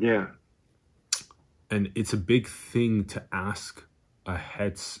 Yeah. And it's a big thing to ask a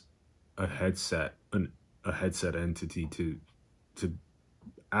headset entity to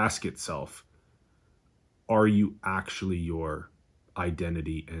ask itself, are you actually your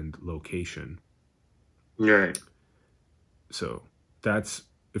identity and location? Right. So that's,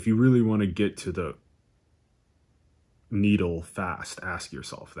 if you really want to get to the needle fast, ask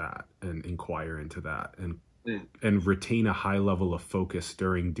yourself that and inquire into that, and retain a high level of focus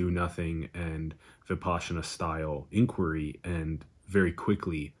during do nothing and Vipassana style inquiry, and very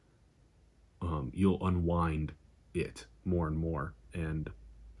quickly you'll unwind it more and more, and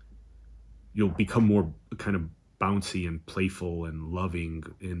you'll become more kind of bouncy and playful and loving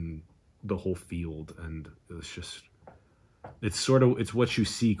in the whole field. And it's what you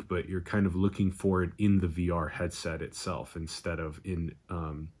seek, but you're kind of looking for it in the VR headset itself, instead of in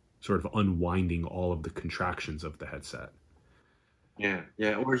sort of unwinding all of the contractions of the headset. Yeah.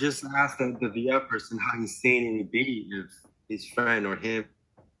 Or just ask the VR person how insane it would be if his friend or him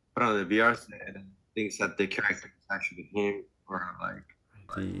put on the VR set and thinks that the character is actually him, or like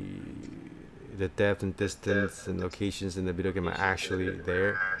the depth and distance and locations in the video game are actually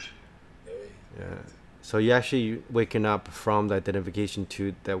there. Yeah. So you're actually waking up from the identification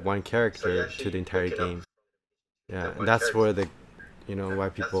to that one character to the entire game. Yeah, and that's where why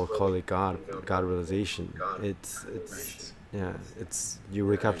people call it God realization. It's you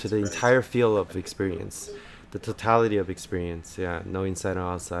wake up to the entire field of experience, the totality of experience. Yeah, no inside or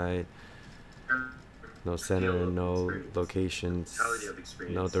outside, no center, no locations,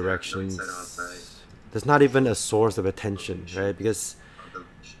 no directions. There's not even a source of attention, right? Because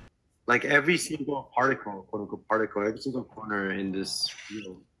like every single particle, quote unquote particle, every single corner in this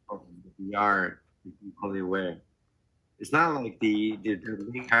field of the VR, you can call it away. It's not like the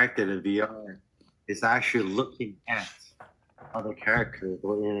main character in the VR is actually looking at other characters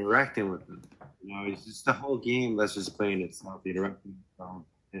or interacting with them. It's just the whole game that's just playing itself, interacting with itself,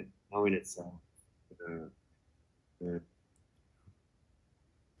 and knowing itself.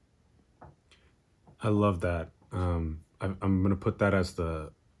 I love that. I'm going to put that as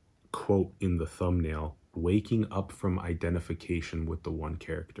the quote in the thumbnail: waking up from identification with the one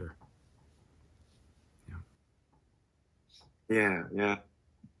character. Yeah.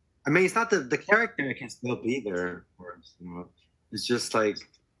 I mean, it's not the character can still be there, of course. It's just like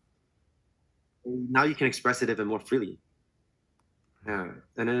now you can express it even more freely. Yeah.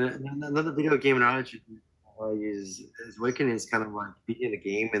 And then another video game analogy is Awakening is kind of like beating the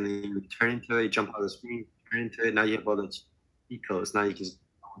game, and then you turn into it, you jump out of the screen, turn into it. Now you have all the cheat codes. Now you can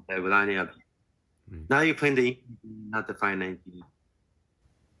without any other. Now you're playing the not the finite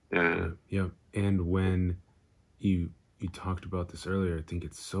game. Yeah. And when you talked about this earlier, I think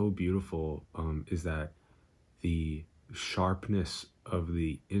it's so beautiful, is that the sharpness of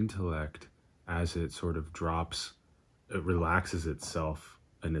the intellect, as it sort of drops, it relaxes itself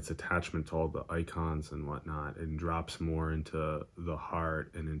and its attachment to all the icons and whatnot, and drops more into the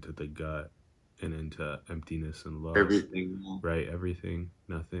heart and into the gut and into emptiness and love. Everything. Right, everything,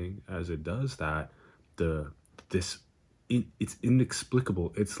 nothing. As it does that, it's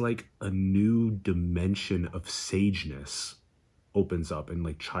inexplicable. It's like a new dimension of sageness opens up, and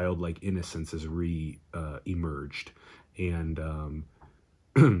like childlike innocence is emerged. And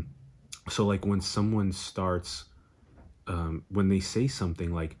so like when someone starts, when they say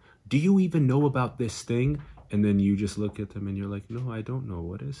something like, do you even know about this thing? And then you just look at them and you're like, no, I don't know.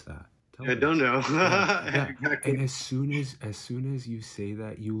 What is that? I don't know. Yeah. Exactly. And as soon as you say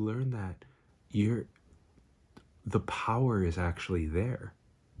that, you learn that the power is actually there.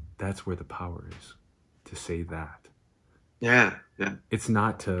 That's where the power is, to say that. Yeah. It's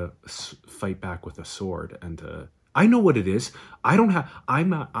not to fight back with a sword and to, I know what it is.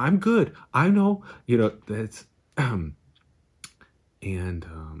 I'm good. I know, that's, and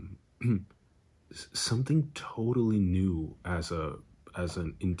something totally new as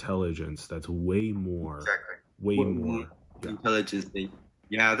an intelligence that's way more, more intelligence thing.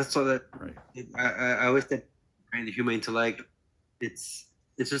 Yeah, that's all that. Right. I always said, the human intellect, it's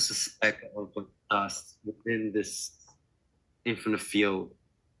just a speck of dust within this infinite field,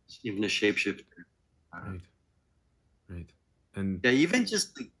 infinite shapeshifter. Right. And yeah, even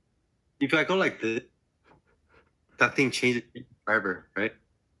just if I go like this, that thing changes forever, right?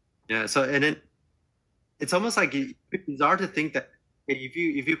 Yeah. So and then it's almost like it's hard to think that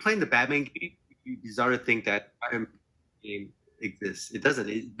if you play in the Batman game, you start to think that Batman game exists. It doesn't.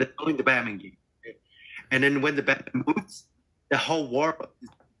 It's only the Batman game. And then when the Batman moves, the whole world is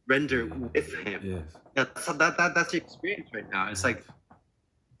rendered with him. Yes. That's the experience right now. It's like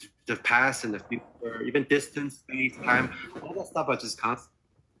the past and the future, even distance, space, time, all that stuff are just constant.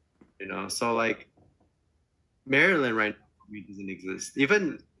 You know, so like Maryland right now for me doesn't exist.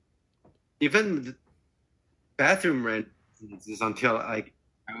 Even the bathroom rent doesn't exist until I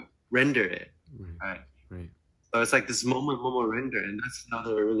render it. Right. So it's like this moment render, and that's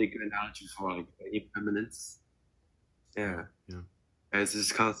another really good analogy for like impermanence. Yeah. It's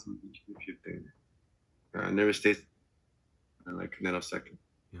just constantly shifting. It never stays like a nanosecond.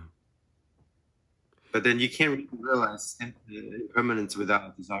 Yeah. But then you can't really realize impermanence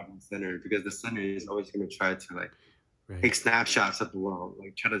without dissolving the center, because the center is always going to try to like take snapshots of the world,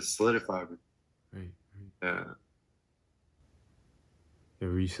 like try to solidify it. Yeah.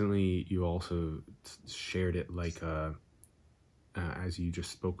 Recently, you also shared it like, as you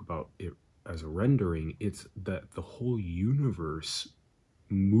just spoke about it as a rendering, it's that the whole universe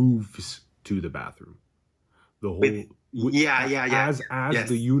moves to the bathroom. The whole as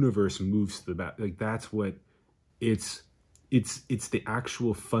the universe moves to the bathroom, like that's what it's the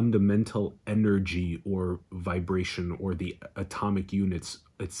actual fundamental energy or vibration or the atomic units,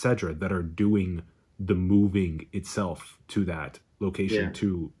 etc., that are doing the moving itself to that location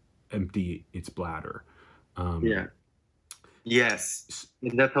to empty its bladder. Yes,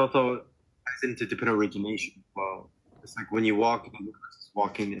 and that's also ties into dependent origination. Well, it's like when you walk, the universe is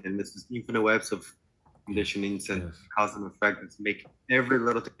walking, and this is infinite webs of conditionings and cause and effect that's making every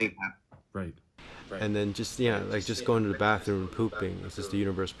little thing happen. Right. And then just just going to the bathroom and pooping. It's just the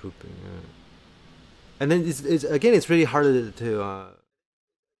universe pooping. And then it's really hard to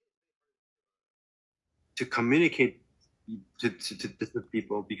communicate to different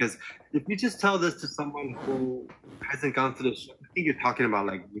people, because if you just tell this to someone who hasn't gone through this, I think you're talking about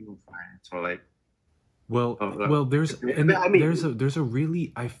like neuroscience or like. There's a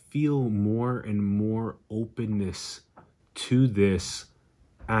really, I feel more and more openness to this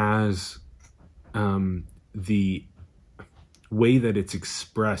as the way that it's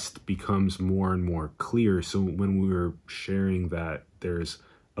expressed becomes more and more clear. So when we were sharing that there's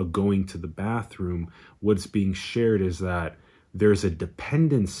a going to the bathroom, what's being shared is that there's a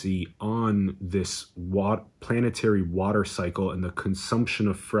dependency on this planetary water cycle and the consumption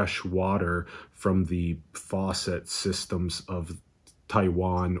of fresh water from the faucet systems of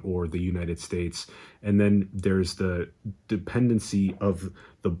Taiwan or the United States. And then there's the dependency of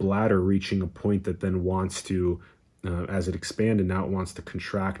the bladder reaching a point that then wants to, as it expanded, now it wants to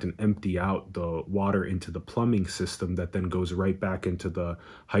contract and empty out the water into the plumbing system that then goes right back into the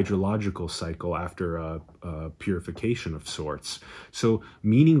hydrological cycle after a purification of sorts. So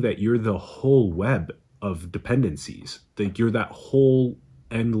meaning that you're the whole web of dependencies, that you're that whole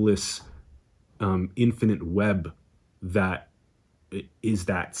endless, infinite web that is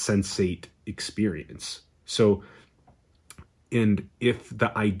that sensate experience. So, and if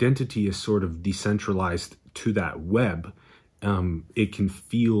the identity is sort of decentralized to that web, it can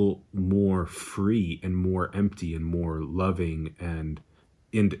feel more free and more empty and more loving and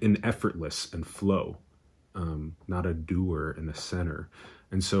effortless and flow, not a doer in the center.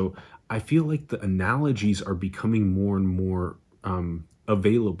 And so I feel like the analogies are becoming more and more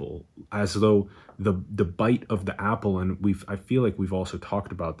available, as though the bite of the apple, and I feel like we've also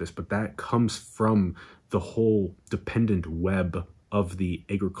talked about this, but that comes from the whole dependent web of the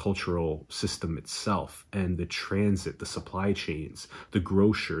agricultural system itself, and the transit, the supply chains, the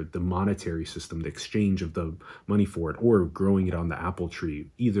grocer, the monetary system, the exchange of the money for it, or growing it on the apple tree,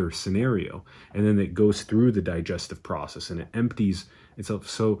 either scenario. And then it goes through the digestive process and it empties itself.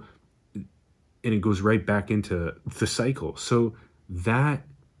 So, and it goes right back into the cycle. So that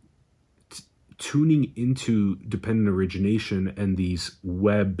tuning into dependent origination and these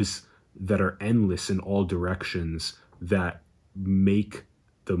webs that are endless in all directions that make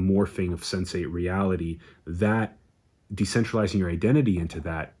the morphing of sensate reality, that decentralizing your identity into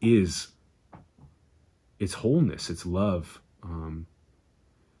that is its wholeness, its love.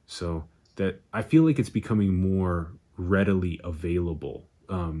 So that I feel like it's becoming more readily available,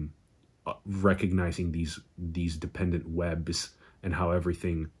 recognizing these dependent webs and how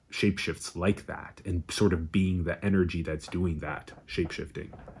everything shapeshifts like that, and sort of being the energy that's doing that shapeshifting.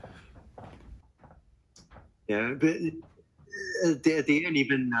 Yeah, but at the end,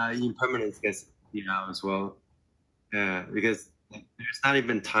 even impermanence gets as well. Yeah, because there's not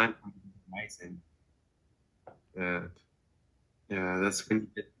even time for rising. Yeah, that's when you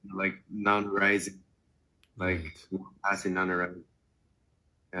get like non-rising, like passing non-rising.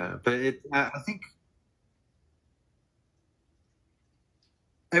 Yeah, but I think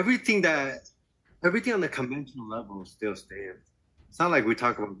everything on the conventional level still stands. It's not like we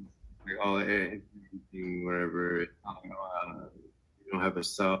talk about like anything, whatever. You don't have a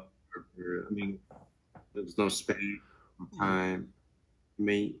self. I mean, there's no space, no time. I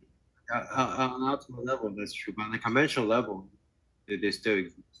mean, on an ultimate level, that's true. But on the conventional level, they still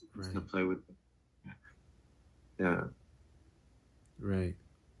exist. Right. Still play with them. Yeah. Right.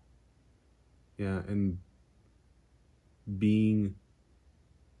 Yeah, and being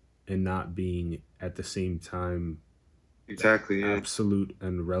and not being at the same time. Exactly. Yeah. Absolute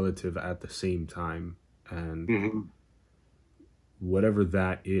and relative at the same time. And whatever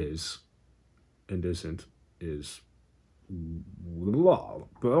that is and isn't is, you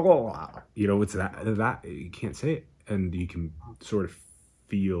know, it's that you can't say it. And you can sort of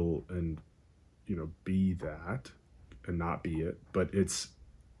feel and, you know, be that and not be it. But it's,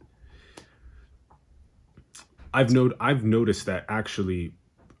 I've noticed that actually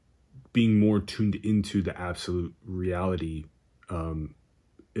being more tuned into the absolute reality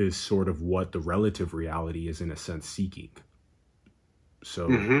is sort of what the relative reality is, in a sense, seeking. So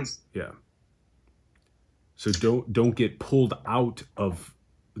yeah. So don't get pulled out of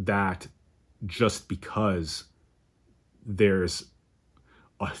that just because there's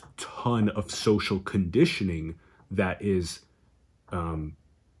a ton of social conditioning that is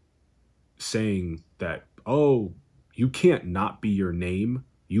saying that, oh, you can't not be your name.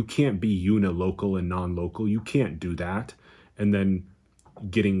 You can't be unilocal and non-local. You can't do that. And then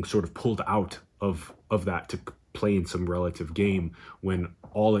getting sort of pulled out of that to play in some relative game when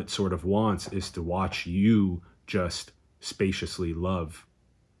all it sort of wants is to watch you just spaciously love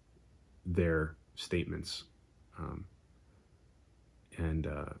their statements. And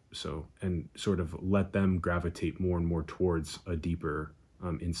sort of let them gravitate more and more towards a deeper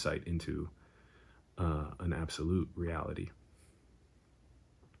insight into an absolute reality.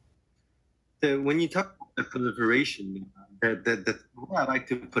 When you talk about the proliferation, the way I like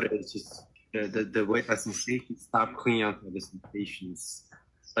to put it is just the way that sensations stop clinging onto the sensations,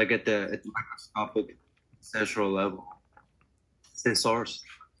 like at the microscopic sensorial level, sensorial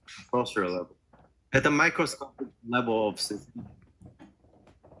level. At the microscopic level of sensation,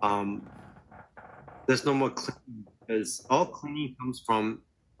 there's no more clinging, because all clinging comes from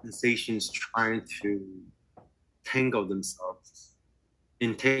sensations trying to entangle themselves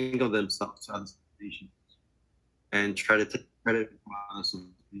to other sensations and try to take credit for other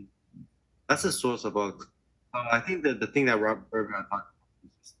sensations. That's the source of all. I think that the thing that Robert Berger talked about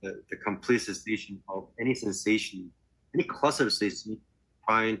is the complete cessation of any sensation, any cluster of sensation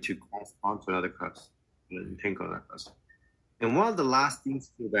trying to correspond to another cluster, entangle that cluster. And one of the last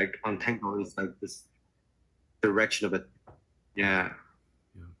things to like untangle is like this direction of it. Yeah.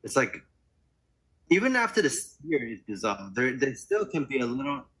 It's like even after the sphere is dissolved, there still can be a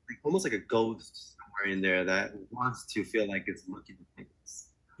little, like almost like a ghost somewhere in there that wants to feel like it's looking at things.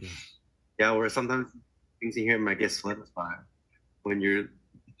 Yeah, or sometimes things in here might get solidified when you're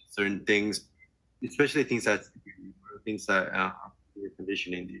certain things, especially things that you're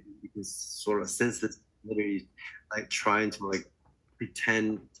conditioning. You can sort of sense this literally like trying to like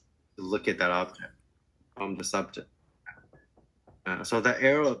pretend to look at that object from the subject. So the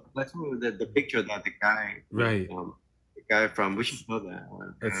arrow, let's move the picture that the guy, right? The guy from, we should know that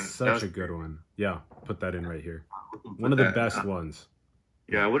one. It's such a good one. Yeah, put that in right here. One of the best ones.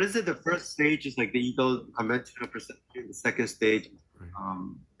 Yeah, what is it? The first stage is like the ego, conventional perception. The second stage,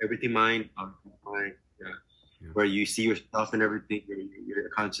 everything mind, where you see yourself and everything. Your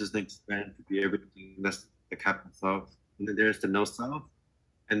consciousness expands to be everything. That's the capital self. And then there's the no self.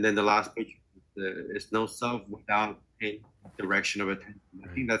 And then the last page is no self without any direction of attention. I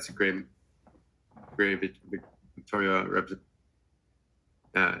think that's a great Victoria representation.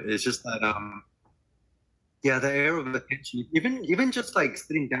 It's just that the area of attention, even just like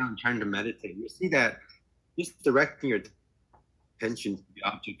sitting down trying to meditate, you see that just directing your attention to the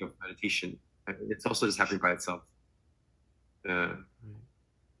object of meditation, it's also just happening by itself. And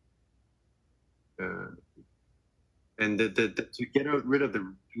to get rid of the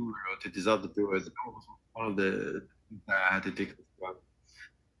doer, or to dissolve the doer, is one of the things that I had to dig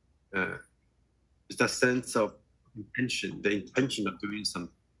about. It's that sense of intention, the intention of doing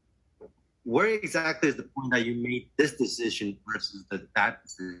something. Where exactly is the point that you made this decision versus that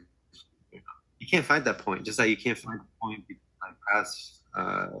decision? You can't find that point, just like you can't find the point between like past,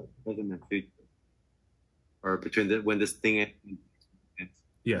 present, and future, or between when this thing ends.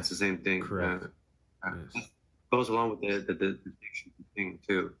 Yeah, it's the same thing. Correct. Yes. Goes along with the diction thing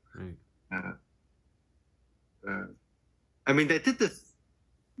too. Right. I mean, they did this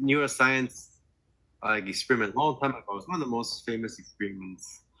neuroscience like experiment a long time ago. It's one of the most famous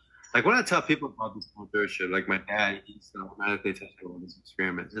experiments. Like when I tell people about this bullshit, like my dad, he's automatically tells me about this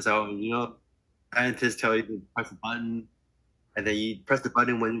experiment. And so, scientists tell you to press a button, and then you press the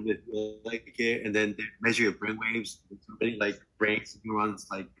button when you like it, and then they measure your brain waves. Somebody like brains neurons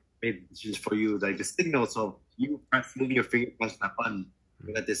like made decisions for you, like the signal. So you moving your finger, press that button.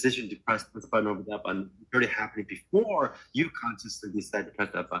 That decision to press this button over that button it's already happening before you consciously decide to press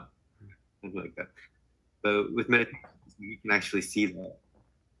that button, something like that. But with meditation, you can actually see that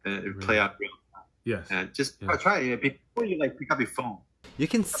play out real time. Yes. And just try it before you like pick up your phone. You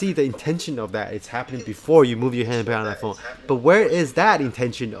can see the intention of that. It's happening before you move your hand behind that phone. But where is that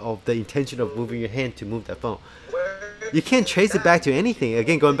intention of moving your hand to move that phone? You can't trace it back to anything.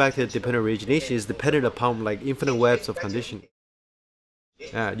 Again, going back to the dependent origination is dependent upon like infinite webs of conditioning.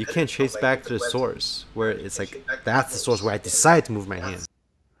 You can't trace back to the source where it's like that's the source where I decide to move my hand.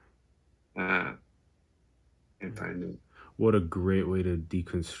 What a great way to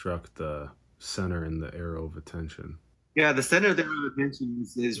deconstruct the center and the arrow of attention. Yeah, the center of the arrow of attention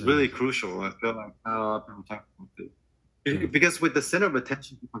is really crucial. I feel like people talk about it. Because with the center of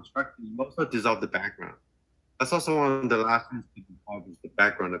attention deconstructing, you also dissolve the background. That's also one of the last things people talk is the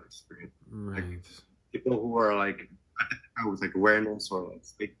background of experience. Right. Like, people who are like with like awareness or like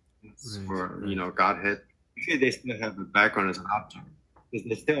space or Godhead, usually they still have a background as an object.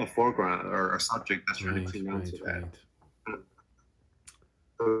 There's still a foreground or a subject that's relating to that.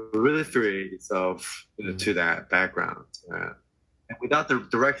 Periphery itself to that background. And without the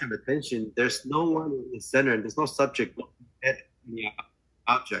direction of attention, there's no one in the center and there's no subject looking at any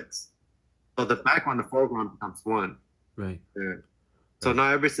objects. So the background and the foreground becomes one. Right. So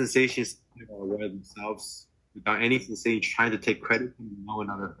now every sensation is aware of themselves without any sensation trying to take credit from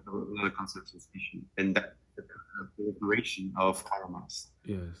another concept sensation. And that's the liberation of karmas.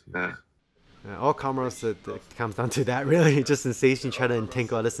 Yes. All karmas, it comes down to that, really. Just sensation, trying to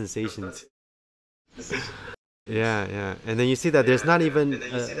entangle other sensations. Yeah. And then you see that there's not even,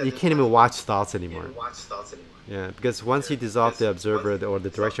 you can't even watch thoughts anymore. Yeah, because once you dissolve the observer or the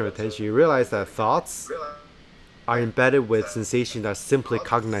direction of attention, you realize that thoughts are embedded with sensation that simply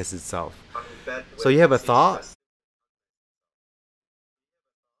cognizes itself. So you have a thought,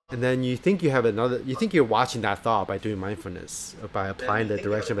 and then you think you're watching that thought by doing mindfulness, or by applying the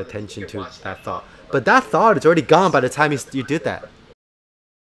direction of attention to that thought. But that thought is already gone by the time you did that.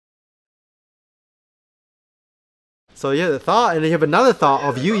 So you have the thought, and then you have another thought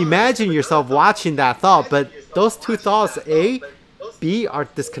of you imagining yourself watching that thought, but those two thoughts, A, B, are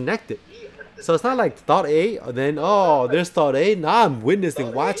disconnected. So it's not like thought A, and then, there's thought A, now I'm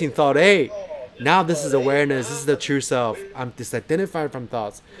witnessing, watching thought A. Now this is awareness, this is the true self. I'm disidentified from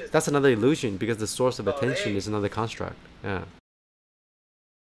thoughts. That's another illusion, because the source of attention is another construct. Yeah.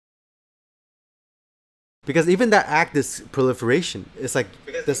 Because even that act is proliferation. It's like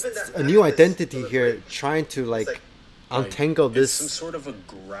there's a new identity here trying to like untangle this. It's some sort of a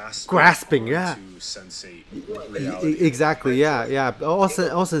grasping, to sensate exactly, yeah. All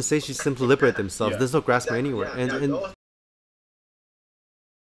sensations simply liberate themselves. There's no grasping anywhere, and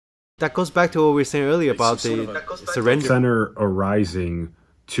that goes back to what we were saying earlier about the surrender. Center arising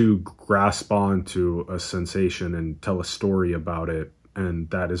to grasp onto a sensation and tell a story about it, and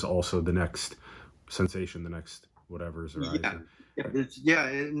that is also the next sensation, the next whatever is arising. Yeah,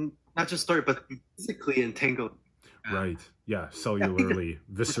 and not just story, but physically entangled. Right. Yeah. Cellularly,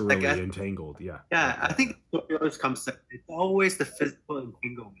 viscerally entangled. Yeah. Yeah. I think this concept, it's always the physical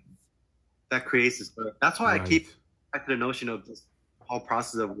entanglement that creates this. That's why I keep back to the notion of this whole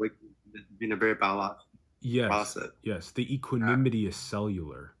process of waking being a very biological process. Yes. The equanimity is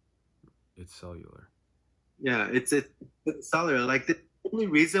cellular. It's cellular. Yeah. It's cellular. Like the only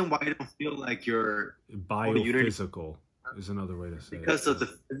reason why you don't feel like you're biophysical is another way to say it. Because of the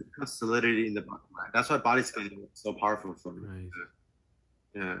physical solidity in the body. That's why body scanning is so powerful for me. Right.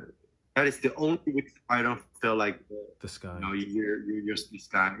 Yeah. That is the only reason why I don't feel like the sky. Your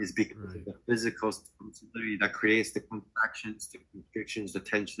sky is because of the physical solidity that creates the contractions, the constrictions, the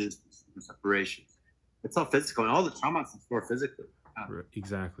tensions, the separations. It's all physical, and all the traumas is for physically.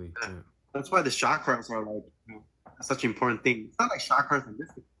 Exactly. Yeah. That's why the chakras are like such an important thing. It's not like chakras are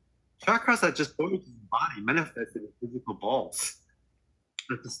mystical. Chakras are just going to the body, manifested in physical balls.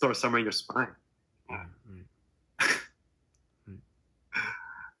 That's stored somewhere in your spine. Right.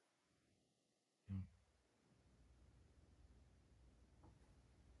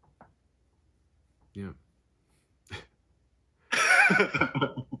 Yeah.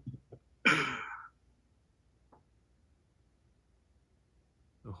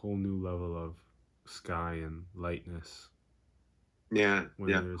 A whole new level of sky and lightness. Yeah, when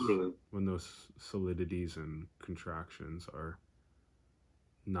yeah, there's totally. when those solidities and contractions are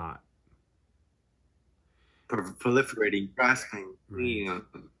not Proliferating, grasping, right, clinging on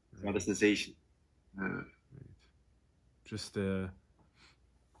other right, sensation. right. Just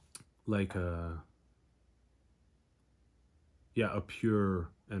like a yeah, a pure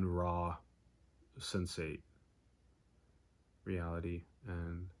and raw sensate reality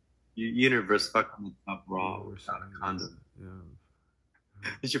and Universe fucking the top raw universal. without a condom. Yeah,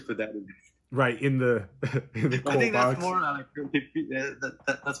 You should put that in. right in the in the I cold think that's box. more like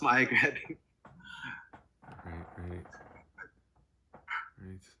that's my regret. Right, right,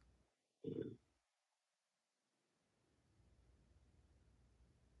 right.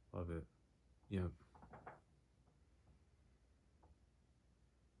 Love it. Yeah.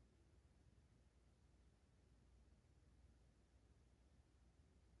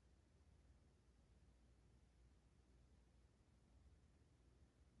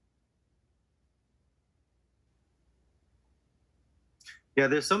 Yeah,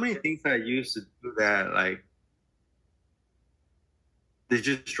 there's so many things that I used to do that like they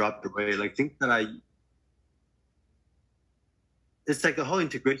just dropped away. Like things that I it's like the whole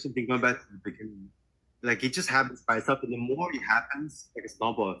integration thing going back to the beginning. Like it just happens by itself, and the more it happens, like a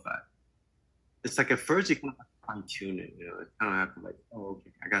snowball effect. It's like at first you kind of have to fine tune it, you know. It's kind of have to like, oh,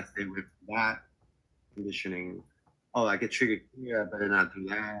 okay, I gotta stay away from that conditioning. Oh, I get triggered here, I better not do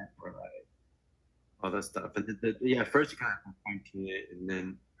that, or like all that stuff. And yeah, first you kind of have to fine tune it, and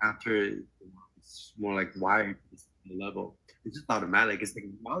then after it's more like wired to this level. It's just automatic. It's like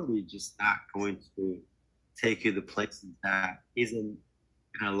reality just not going to take you to places that isn't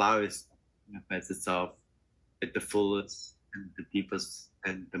gonna allow it to manifest itself at the fullest and the deepest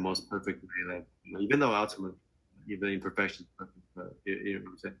and the most perfect way. Like, you know, even though ultimately, even imperfection is perfect, but you know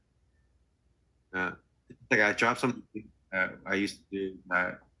what I'm saying? Like I dropped something that I used to do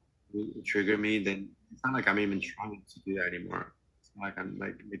that would trigger me, then it's not like I'm even trying to do that anymore. It's not like I'm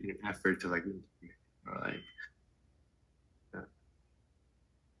like making an effort to like, or like, yeah.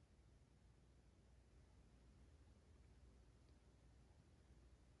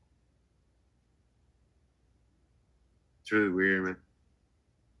 It's really weird, man.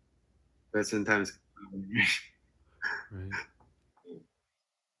 But sometimes, Right.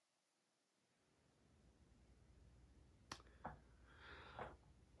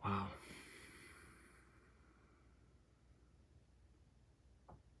 Wow.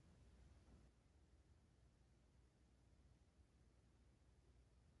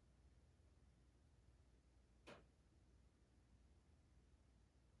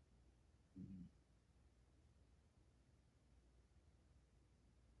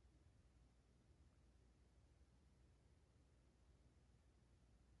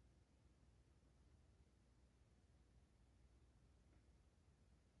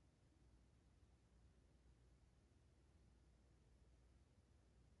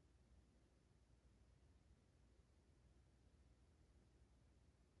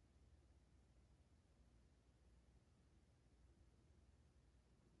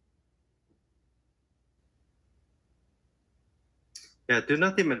 yeah, do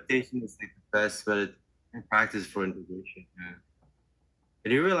nothing meditation is like the best practice for integration. Yeah.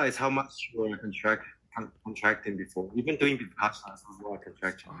 And you realize how much you were contracting before. Even doing Vipassana is a lot of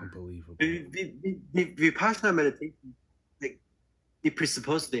contraction. Unbelievable. Vipassana meditation, like, it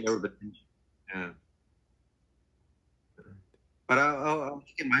presupposes the error of attention. Yeah. But I'll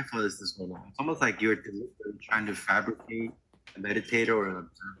get mindful of this going on. It's almost like you're deliberately trying to fabricate a meditator or an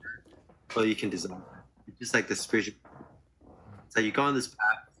observer so you can dissolve it. It's just like the spiritual. So you go on this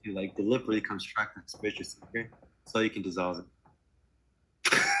path to like deliberately construct a spiritual secret so you can dissolve it.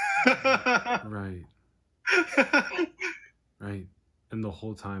 Right. Right. And the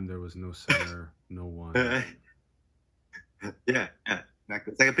whole time there was no center, no one. Yeah,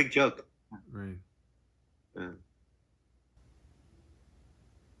 exactly. It's like a big joke. Right. Yeah.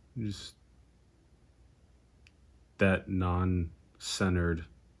 Just that non-centered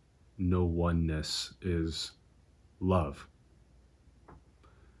no oneness is love.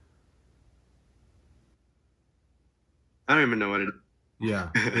 I don't even know what it is. Yeah,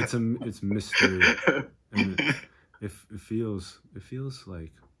 it's mystery, and it feels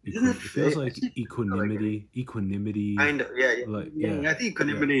like it feels like equanimity. Kind of, yeah. Like, I think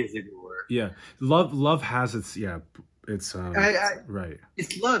equanimity is a good word. Yeah, love has its it's right.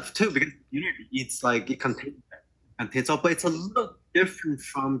 It's love too because unity. It's like it contains all, but it's a little different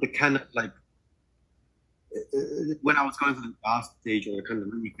from the kind of like when I was going through the last stage or the kind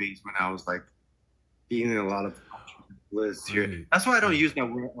of mini phase when I was like feeling a lot of bliss here. Right. That's why I don't use that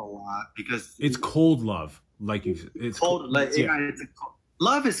word a lot because it's cold love. like it's cold. Like it's a cold.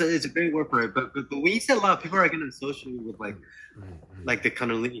 Love is a great word for it, but when you say love, people are gonna associate it with like the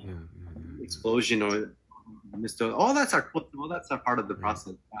Kundalini explosion or Mr. All that's all part of the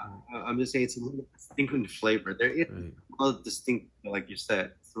process. I'm just saying it's a little distinct in flavor. There is a little distinct, like you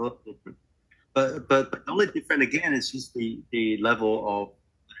said, it's a little different. But the only different again is just the level of,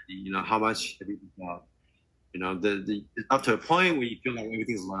 you know, how much have you developed. You know, the up to a point where you feel like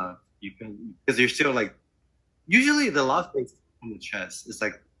everything's love. You feel, because you're still like, usually the love thing's on the chest. It's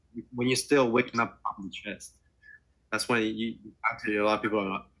like when you're still waking up on the chest. That's when you talk to a lot of people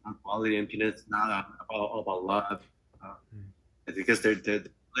about quality and peanuts, not about love, because the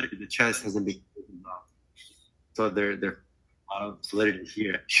chest hasn't been love, so they're a lot of solidity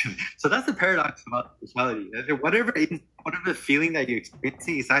here. So that's the paradox about spirituality. Whatever feeling that you're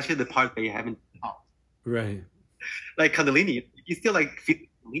experiencing is actually the part that you haven't felt. Right. Like Kundalini, you still like feeling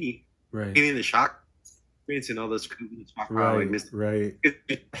Kundalini, right? Feeling the shock, experiencing all those chakra, right, like right.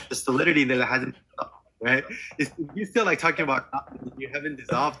 The solidity that hasn't. Right? You still like talking about you haven't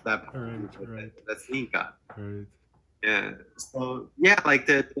dissolved that that's Inca. Right. Yeah. So yeah, like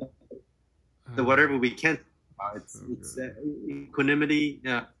the whatever we can. It's equanimity.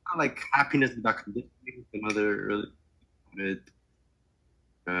 Yeah. Not like happiness without conditioning. Another really good.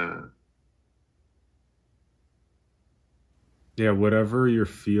 Yeah, whatever you're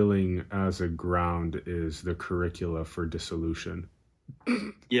feeling as a ground is the curricula for dissolution.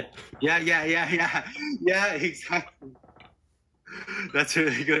 Yeah, exactly. That's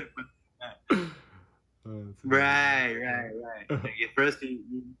really good. Right. Like first you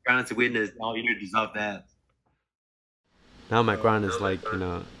ground to witness, now you dissolve that. Now my ground is like, you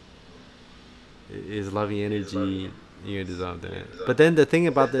know, is loving energy, you dissolve that. But then the thing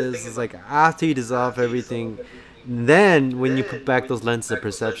about this is like after you dissolve everything, then when you put back those lenses of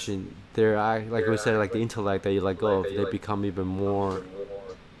perception, they're like we said, like the intellect that you let go of, they become even more.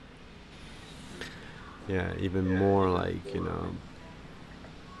 Yeah, even more like, you know,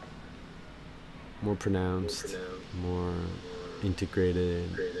 more pronounced, more integrated,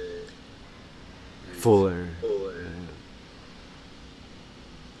 fuller.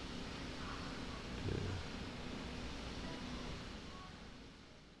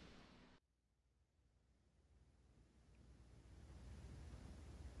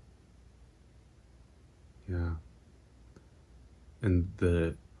 Yeah. And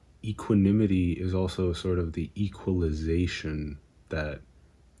the equanimity is also sort of the equalization that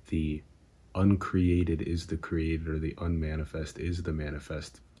the uncreated is the created, or the unmanifest is the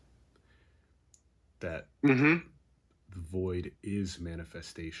manifest. That the void is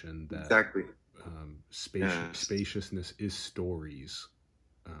manifestation. That exactly. Spaciousness is stories.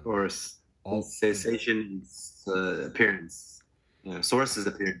 Or all cessation is appearance. Source is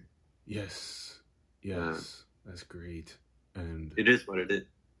appearance. Yes. That's great. And it is what it is.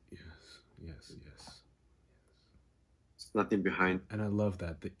 Yes. It's nothing behind. And I love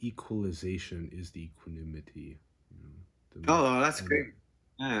that. The equalization is the equanimity. That's great.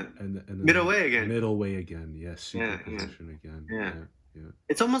 Yeah. And middle way again. Middle way again. Yes. Superposition again. Yeah.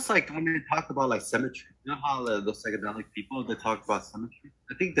 It's almost like when we talk about like symmetry. You know how those psychedelic people, they talk about symmetry?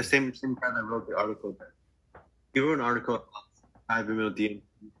 I think the same guy that wrote the article there. He wrote an article about 5-MeO DMT,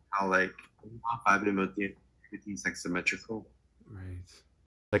 how like 5-MeO DMT, everything's like symmetrical. Right.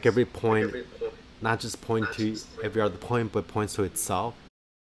 Like every point, not just point to every other point, but points to itself.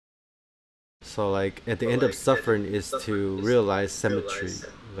 So like at the end of suffering is to realize symmetry.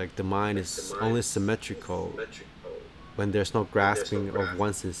 Like the mind is only symmetrical when there's no grasping of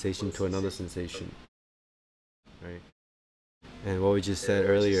one sensation to another sensation. Right? And what we just said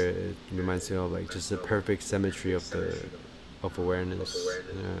earlier, it reminds me of like just the perfect symmetry of awareness.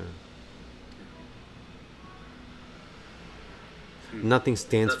 Yeah. Nothing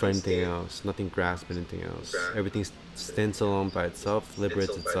stands for anything else. Nothing grasps anything else. Everything stands alone by itself,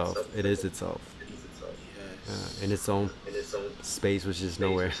 liberates itself. It is itself. In its own space, which is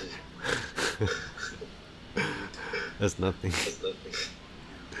nowhere. That's nothing.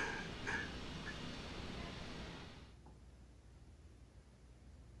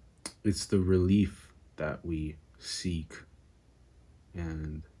 It's the relief that we seek.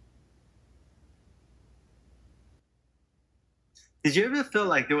 And did you ever feel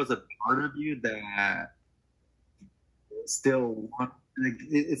like there was a part of you that still want, like,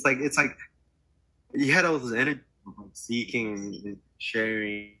 it's like you had all this energy of like seeking,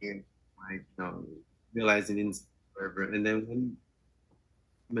 sharing, like, you know, realizing inside, whatever, and then when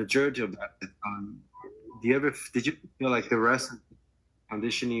majority of that did you feel like the rest of the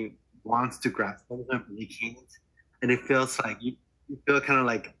conditioning wants to grasp them but you can't, and it feels like you feel kind of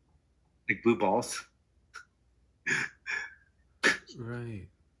like blue balls? Right.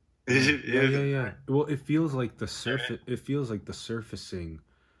 Yeah. Well, it feels like the surface. It feels like the surfacing,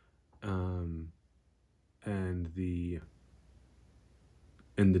 and the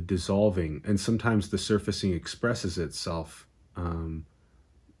dissolving, and sometimes the surfacing expresses itself, and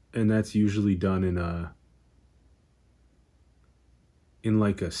that's usually done in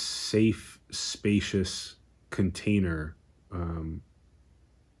like a safe, spacious container,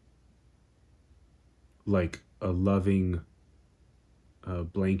 like a loving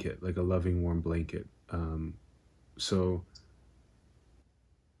blanket, like a loving warm blanket. So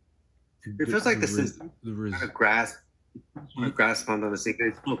It feels like the res- grass. Grass found on the sink.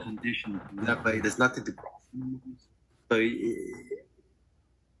 It's no condition. There's nothing to grasp. So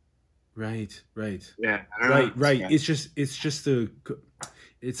right, yeah, I don't know. right.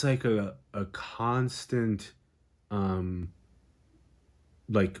 It's like a constant,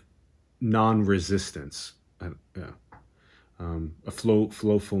 like non-resistance. Yeah. A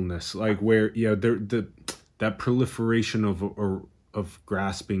flowfulness, like where that proliferation of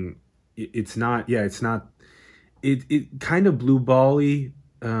grasping. It's not. Yeah, it's not. It kind of blue bally.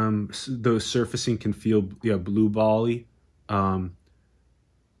 The surfacing can feel blue bally.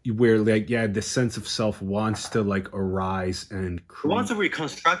 Where like the sense of self wants to like arise and create. It wants to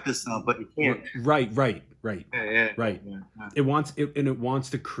reconstruct itself, but it can't. Right. Yeah. It wants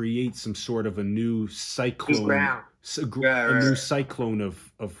to create some sort of a new cyclone, new cyclone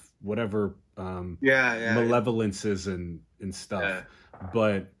of whatever malevolences and stuff. Yeah.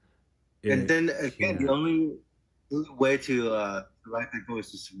 But and then again, the only way to let that go is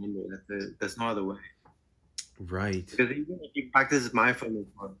to surrender. That's no other way. Right. Because even if you practice mindfulness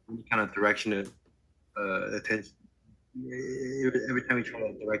or any kind of direction of attention, every time you try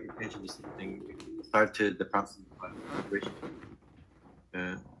to direct attention to something, you start to the process of vibration.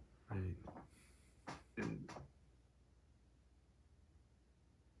 Right.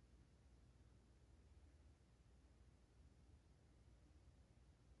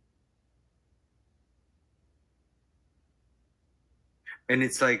 And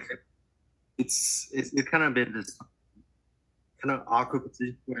it's like it's kind of been this kind of awkward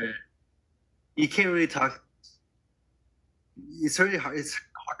position where you can't really talk. It's really hard. It's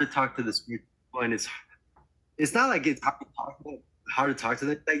hard to talk to the spiritual people, and it's not like it's hard to talk to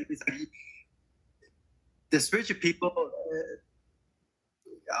them. It's like the spiritual people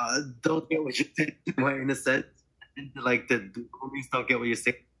don't get what you're saying, in a sense, and like the homies don't get what you're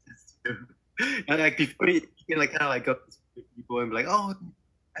saying. And like before you can like kind of like go to people and be like, oh,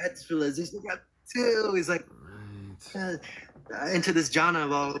 I had this realization I got too. It's like into this genre,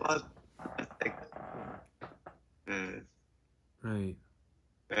 blah blah blah. Right.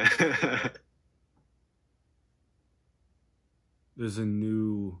 There's a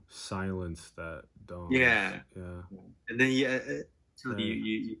new silence that dawns. Yeah. And then you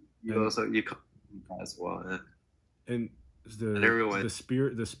come as well. And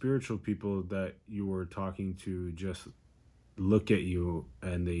the spiritual people that you were talking to just look at you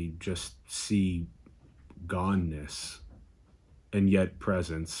and they just see goneness and yet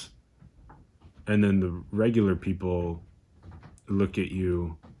presence. And then the regular people look at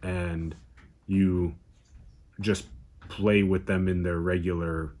you and you just play with them in their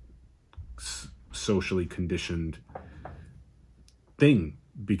regular socially conditioned thing,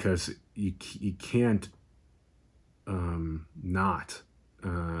 because you can't not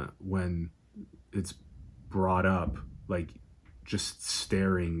when it's brought up, like just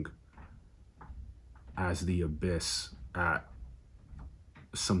staring as the abyss at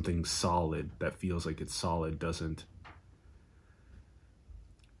something solid that feels like it's solid doesn't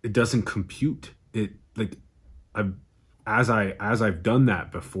compute it. Like I've done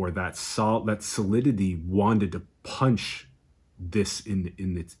that before, that solidity wanted to punch this in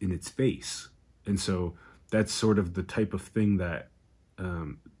its face. And so that's sort of the type of thing that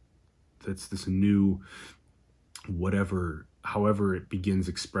that's this new however it begins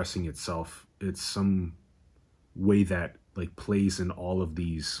expressing itself. It's some way that like plays in all of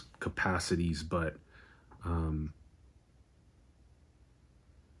these capacities, but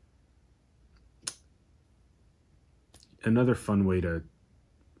another fun way to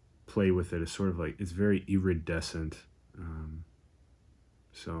play with it is sort of like it's very iridescent.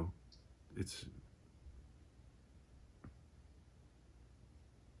 So it's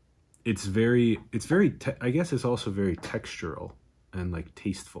very I guess it's also very textural and like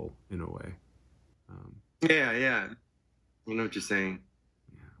tasteful in a way. Yeah. I know what you're saying.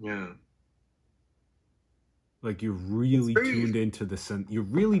 Yeah. Like you're really tuned into the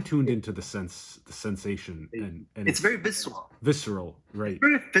sensation, and it's very visceral. Visceral, right? It's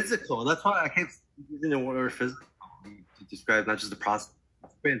very physical. That's why I keep using the word physical. describe not just the process, the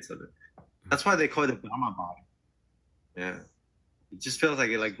experience of it. That's why they call it a Brahma body. Yeah, it just feels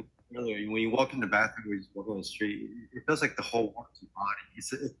like earlier when you walk in the bathroom or you just walk on the street, it feels like the whole world is your body.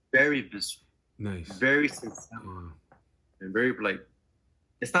 It's very visceral, Nice. very sensitive, and very like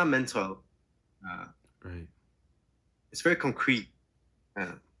it's not mental. Right. It's very concrete,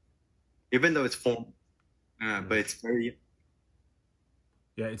 even though it's form, but it's very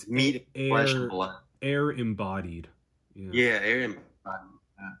it's meat, flesh, and blood. Air embodied. Yeah, air embodied.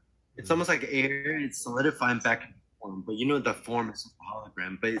 It's almost like air. It's solidifying back into form, but the form is just a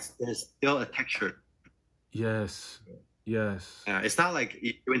hologram, but there's still a texture. Yes. Yes. It's not like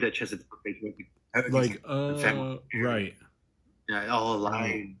you're doing the chest like right. Yeah, all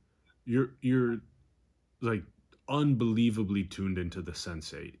aligned. You're like unbelievably tuned into the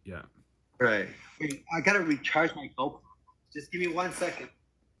sensate. Yeah. Right. Wait, I gotta recharge my GoPro. Just give me 1 second.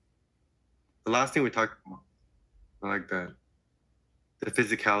 The last thing we talked about. I like that. The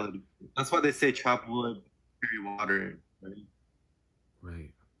physicality. That's why they say chop wood, carry water.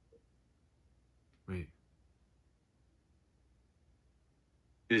 Right.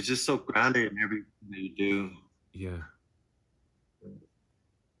 It's just so grounded in everything that you do. Yeah.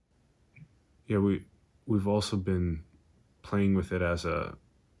 Yeah, we've also been playing with it as a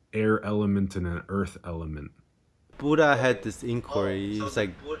air element and an earth element. Buddha had this inquiry. It's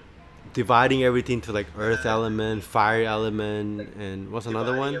like dividing everything to like earth element, fire element, and what's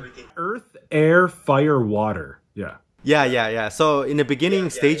another one? Earth, air, fire, water. Yeah. Yeah. So in the beginning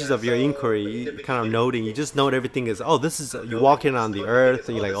stages of your inquiry, you kind of noting, you just note everything is, you walk in on the earth,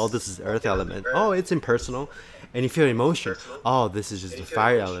 and you're like, oh, this is earth element. Oh, it's impersonal. And you feel emotion. Oh, this is just the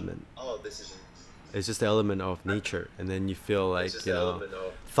fire element. It's just the element of nature. And then you feel like,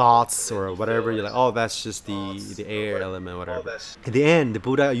 thoughts or whatever. You're like, oh, that's just the air element, whatever. At the end, the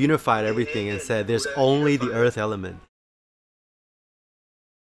Buddha unified everything and said, there's only the earth element.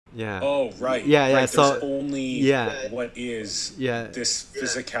 Yeah. Oh, right. Yeah. Right. So there's only what is this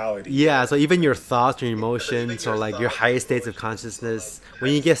physicality. Yeah. So even your thoughts, your emotions, or like your higher states of consciousness,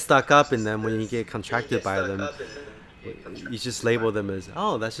 when you get stuck up in them, when you get contracted by them, you just label them as,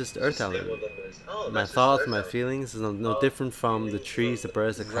 oh, that's just earth element. My thoughts, my feelings is no different from the trees, the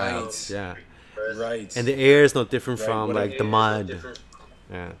birds, the clouds. Yeah. Right. And the air is no different from like the mud.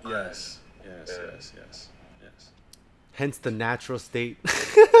 Yeah. Yes. Hence the natural state.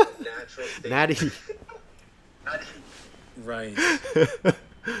 Natty. Right.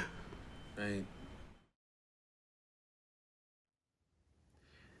 Right.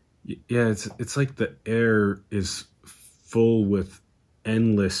 Yeah, it's like the air is full with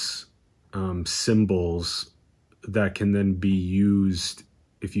endless symbols that can then be used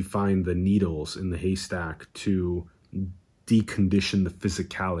if you find the needles in the haystack to decondition the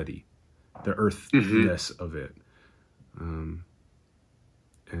physicality, the earthiness of it.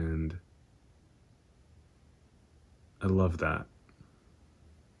 And I love that.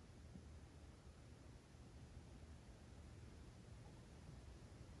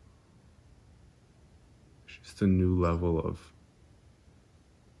 It's just a new level of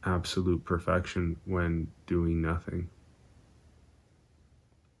absolute perfection when doing nothing.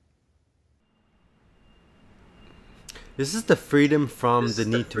 This is the freedom from the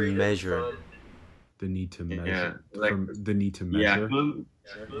need to measure. The need to measure. The need to measure.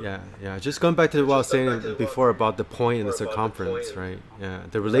 Yeah. Just going back to what I was saying before about the point and the circumference, right? Yeah.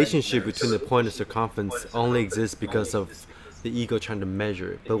 The relationship between the point and circumference only exists because of the ego trying to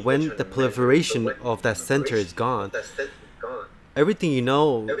measure it. But when the proliferation of that center is gone, everything you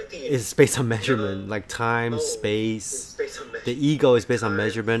know is based on measurement, like time, space. The ego is based on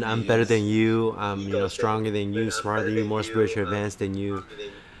measurement. I'm better than you. I'm stronger than you, smarter than you, more spiritually advanced than you.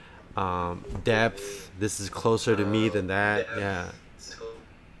 Depth. This is closer to me than that. Yeah.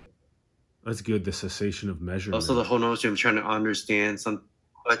 That's good. The cessation of measurement. Also, the whole notion of trying to understand some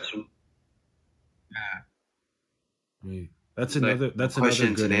question. Right. That's another. That's question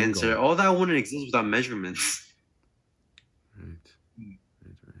another good and answer. angle. All that wouldn't exist without measurements. Right.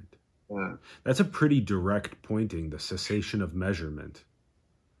 Yeah. That's a pretty direct pointing. The cessation of measurement.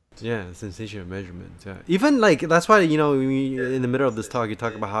 Yeah, the sensation of measurement. Yeah. Even like that's why in the middle of this talk you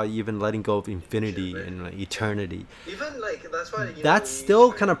talk about how even letting go of infinity and like eternity. Even like that's why that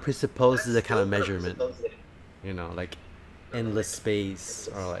still kind of presupposes a kind of measurement. Like endless space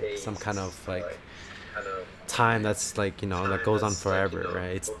or like some kind of like time that's like that goes on forever,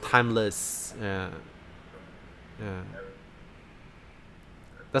 right? It's timeless. Yeah.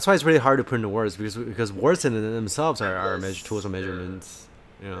 That's why it's really hard to put into words because words in themselves are tools of measurements.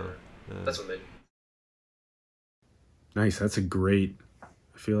 That's what nice. I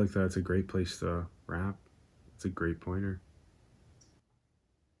feel like that's a great place to wrap. It's a great pointer.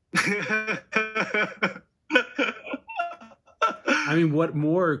 I mean, what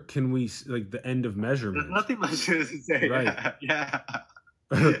more can we like the end of measurement? There's nothing much to say. Right. Yeah.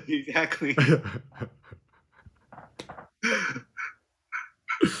 Exactly.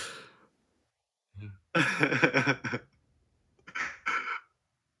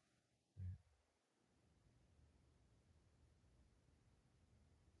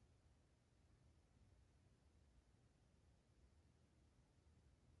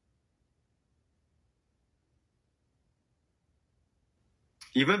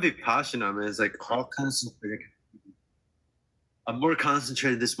 Even Vipassana, man, is like how concentrated. I'm more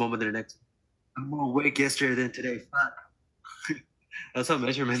concentrated this moment than the next. I'm more awake yesterday than today. Fuck. That's how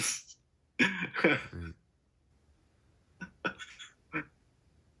measurements. Oh,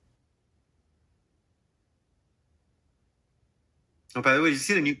 by the way, did you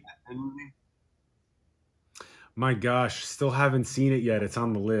see the new Batman movie? My gosh, still haven't seen it yet. It's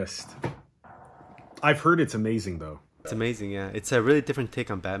on the list. I've heard it's amazing, though. It's amazing, yeah. It's a really different take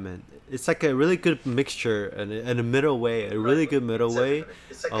on Batman. It's like a really good mixture and a middle way, a really good middle way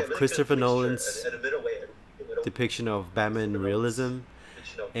of Christopher Nolan's depiction of Batman realism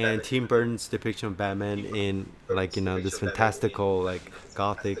and Tim Burton's depiction of Batman in, like, you know, this fantastical, like,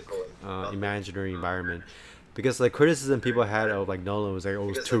 gothic, imaginary environment. Because like criticism people had of like Nolan was like, oh, it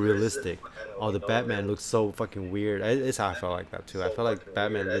was too realistic. Oh, the Batman looks so fucking weird. It's how I felt like that too. I felt like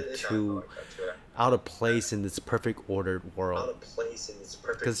Batman looked too out of place in this perfect ordered world.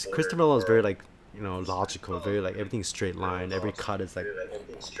 Because Christopher Nolan is very like, you know, logical, very like everything's straight line. Every cut is like,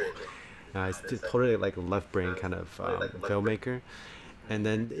 it's totally like a left brain kind of filmmaker. And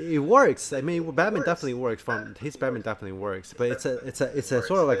then it works. I mean, Batman definitely works. From his Batman definitely works, but it's a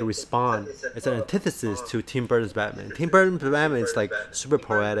sort of like a response. It's an antithesis to Tim Burton's Batman. Tim Burton's Batman is like super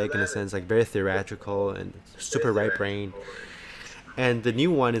poetic in a sense, like very theatrical and super right brain. And the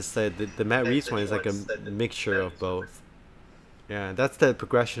new one is the Matt Reeves one is like a mixture of both. Yeah, that's the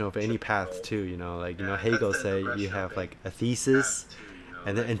progression of any path too. You know, like, you know, Hegel said you have like a thesis,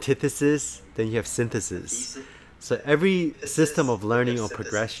 and then antithesis, then you have synthesis. So every system of learning or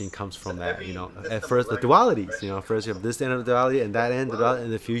progression comes from that, you know. At first, the dualities, you know. First, you have this end of the duality and that end of the duality,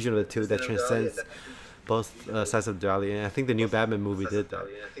 and the fusion of the two that transcends both sides of the duality. And I think the new Batman movie did that.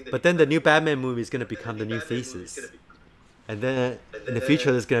 But then the new Batman movie is going to become the new thesis. And then in the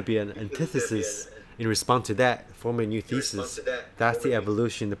future, there's going to be an antithesis in response to that, forming a new thesis. That's the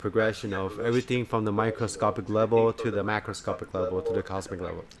evolution, the progression of everything from the microscopic level to the macroscopic level to the cosmic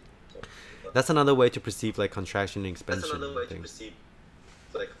level. That's another way to perceive like contraction and expansion.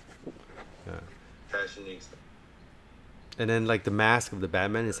 And then like the mask of the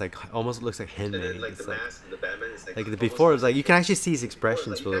Batman is like almost looks like handmade. It's like before it's like you can actually see his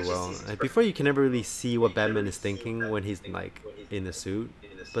expressions really well. Like before you can never really see what Batman is thinking when he's like in the suit.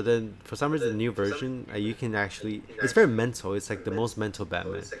 But then for some reason the new version you can actually, it's very mental. It's like the most mental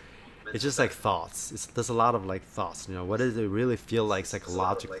Batman. It's just like thoughts. There's a lot of like thoughts, you know. What does it really feel like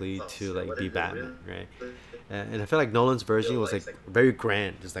psychologically to like be Batman, right? And I feel like Nolan's version was like very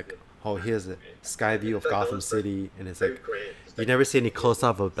grand. Just like, oh, here's a sky view of Gotham City, and it's like you never see any close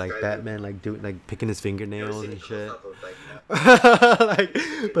up of like Batman like doing like picking his fingernails and shit. Like,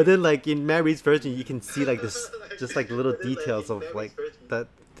 but then like in Matt Reeves' version, you can see like this, just like little details of like that.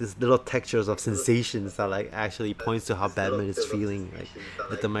 These little textures of sensations that like actually points to how Batman is feeling like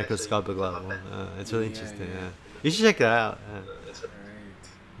at the microscopic level. It's really interesting. Yeah. You should check it out.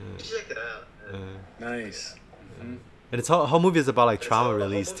 You should check it out. Nice. And its whole movie is about like trauma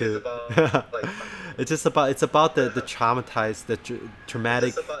release too. It's about the traumatized, the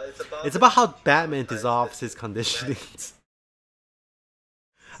traumatic. It's about how Batman dissolves his conditionings.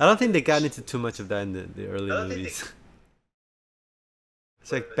 I don't think they got into too much of that in the early movies.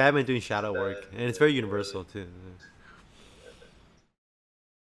 It's like Batman doing shadow work, and it's very universal too.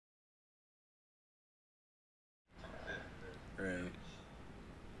 Right.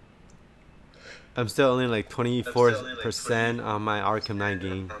 I'm still only like 24% on my Arkham Knight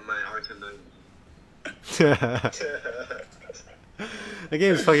game. The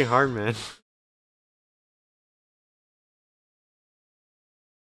game is fucking hard, man.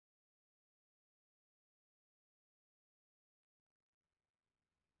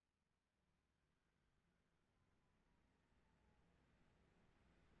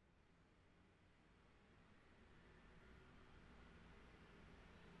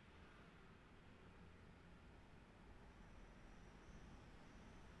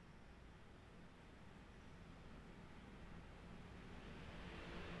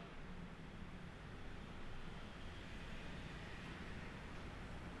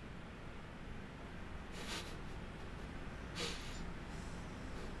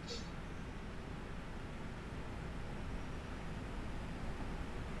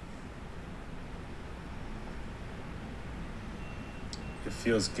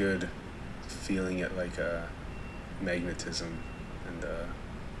 feels good feeling it like a magnetism and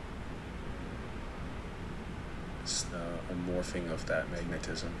just a morphing of that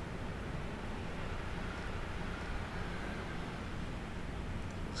magnetism.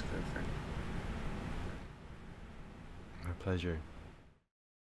 It's good, friend. My pleasure.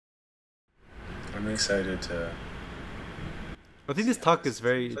 I'm excited to... I think this talk is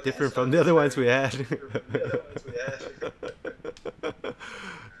very different from the other ones we had.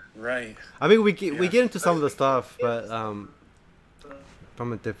 Right. I mean, we get into some of the stuff, but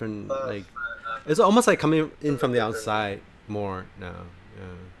from a different, like, it's almost like coming in from the outside more now. Yeah.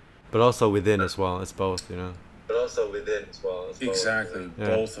 But also within as well. It's both, you know. But also within as well. Exactly. Yeah.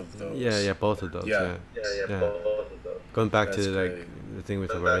 Both of those. Yeah, both of those. Yeah. Both of those. Going back That's to great. like the thing with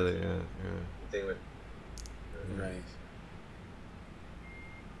the earlier. Yeah. Right.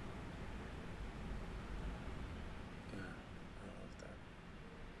 Yeah, I love that.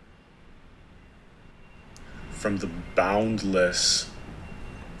 From the boundless,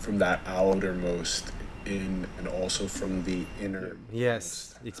 from that outermost in, and also from the inner.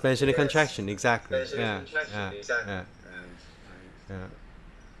 Yes, expansion and contraction, exactly. Yeah.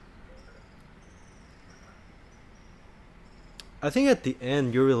 I think at the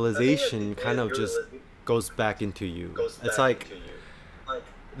end, your realization kind of just goes back into you. It's like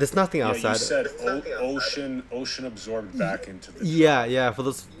there's nothing outside. You said ocean absorbed back into the. Yeah. For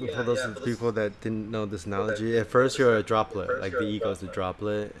those people that didn't know this analogy, at first you're a droplet, like the ego is a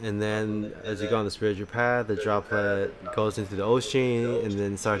droplet, and then as you go on the spiritual path, the droplet goes into the ocean and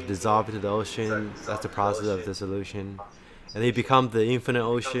then starts to dissolve into the ocean. That's the process of dissolution, and then you become the infinite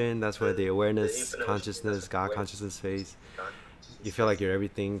ocean. That's where the awareness, consciousness, God consciousness phase. You feel like you're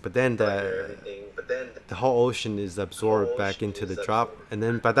everything, but then the whole ocean is absorbed back into the drop, and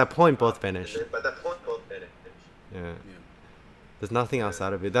then by that point both vanish. Yeah. There's nothing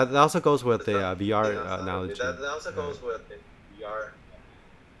outside of it. That also goes with the VR analogy.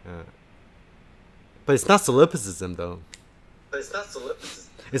 Yeah. But it's not solipsism though.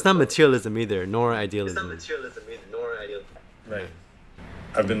 It's not materialism either, nor idealism. Right.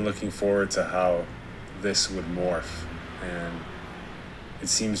 I've been looking forward to how this would morph, and it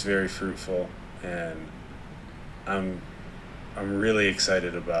seems very fruitful, and I'm really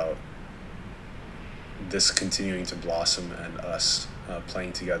excited about this continuing to blossom and us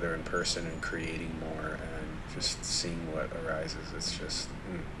playing together in person and creating more and just seeing what arises. It's just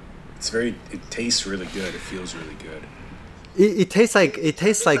it tastes really good. It feels really good. It tastes like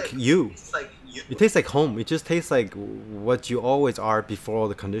you. It tastes like home. It just tastes like what you always are before all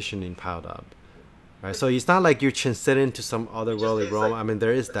the conditioning piled up. Right, so it's not like you're transcending to some otherworldly realm. I mean,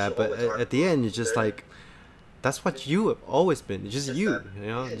 there is that, but at the end, you're just like, that's what you have always been. It's just you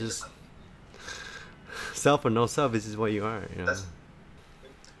know, just self or no self. This is what you are. You know.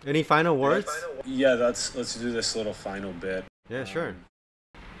 Any final words? Yeah, let's do this little final bit. Yeah, sure.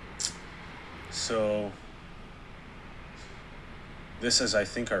 So this is, I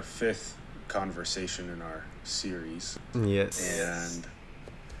think, our 5th conversation in our series. Yes. And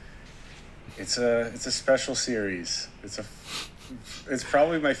it's a special series. It's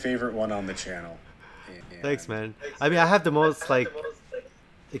probably my favorite one on the channel. And thanks, man. I mean, I have the most like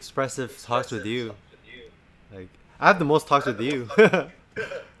expressive talks with you. Like, I have the most talks with you.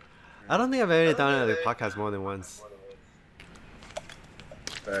 I don't think I've ever done a podcast more than once.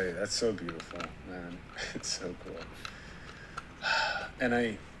 Hey, that's so beautiful, man. It's so cool. And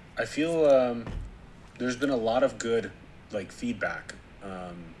I feel there's been a lot of good like feedback.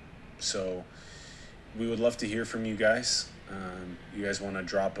 So we would love to hear from you guys. You guys want to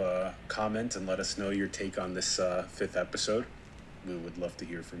drop a comment and let us know your take on this 5th episode. We would love to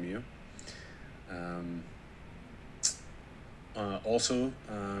hear from you. Also,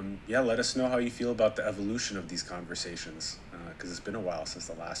 let us know how you feel about the evolution of these conversations, because it's been a while since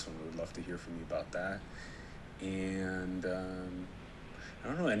the last one. We would love to hear from you about that. And I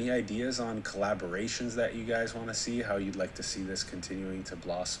don't know, any ideas on collaborations that you guys want to see, how you'd like to see this continuing to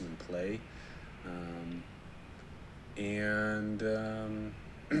blossom and play.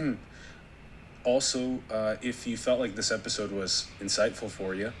 Also, if you felt like this episode was insightful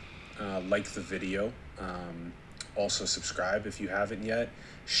for you, like the video. Also subscribe if you haven't yet.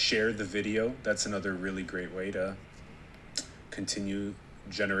 Share the video. That's another really great way to continue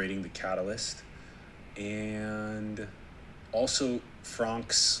generating the catalyst. And also,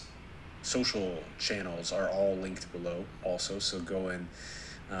 Frank's social channels are all linked below also, so go and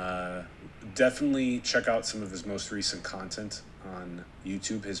definitely check out some of his most recent content on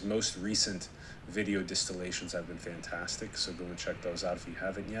YouTube. His most recent video distillations have been fantastic, so go and check those out if you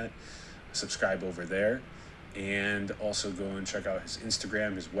haven't yet. Subscribe over there. And also go and check out his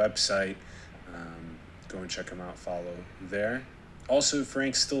Instagram, his website. Go and check him out, follow there. Also,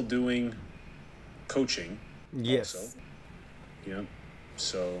 Frank's still doing coaching. Yes. Also. Yep.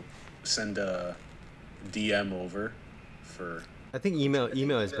 So send a DM over for... I think email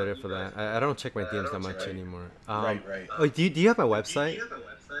is better for that. I don't check my DMs that much anymore. Right. Oh, do you have my website?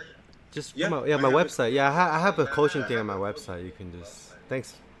 Just my website. Yeah, I have a coaching thing on my website. You can just...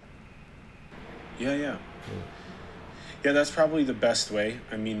 Thanks. Yeah, that's probably the best way.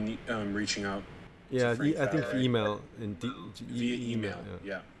 I mean, reaching out. Yeah, I think email and via email.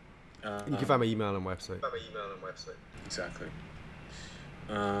 Yeah. You can find my email on the website. Exactly.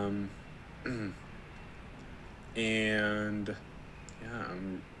 And yeah,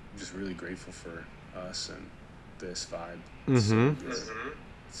 I'm just really grateful for us and this vibe. Mm-hmm. It's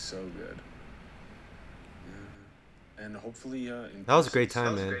so good. Yeah. And hopefully, that was a great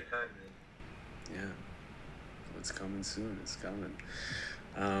time, man. Yeah. It's coming soon. It's coming.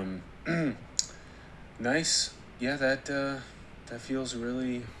 Nice. Yeah, that feels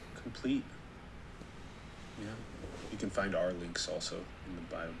really complete. Yeah. You can find our links also in the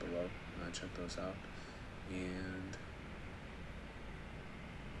bio below. Check those out. And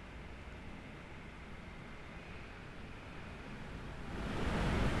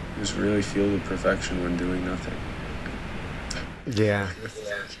just really feel the perfection when doing nothing. Yeah.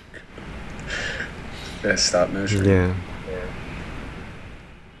 Yeah, stop measuring. Yeah.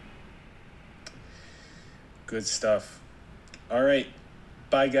 Good stuff. All right.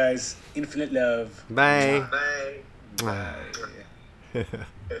 Bye, guys. Infinite love. Bye. Bye.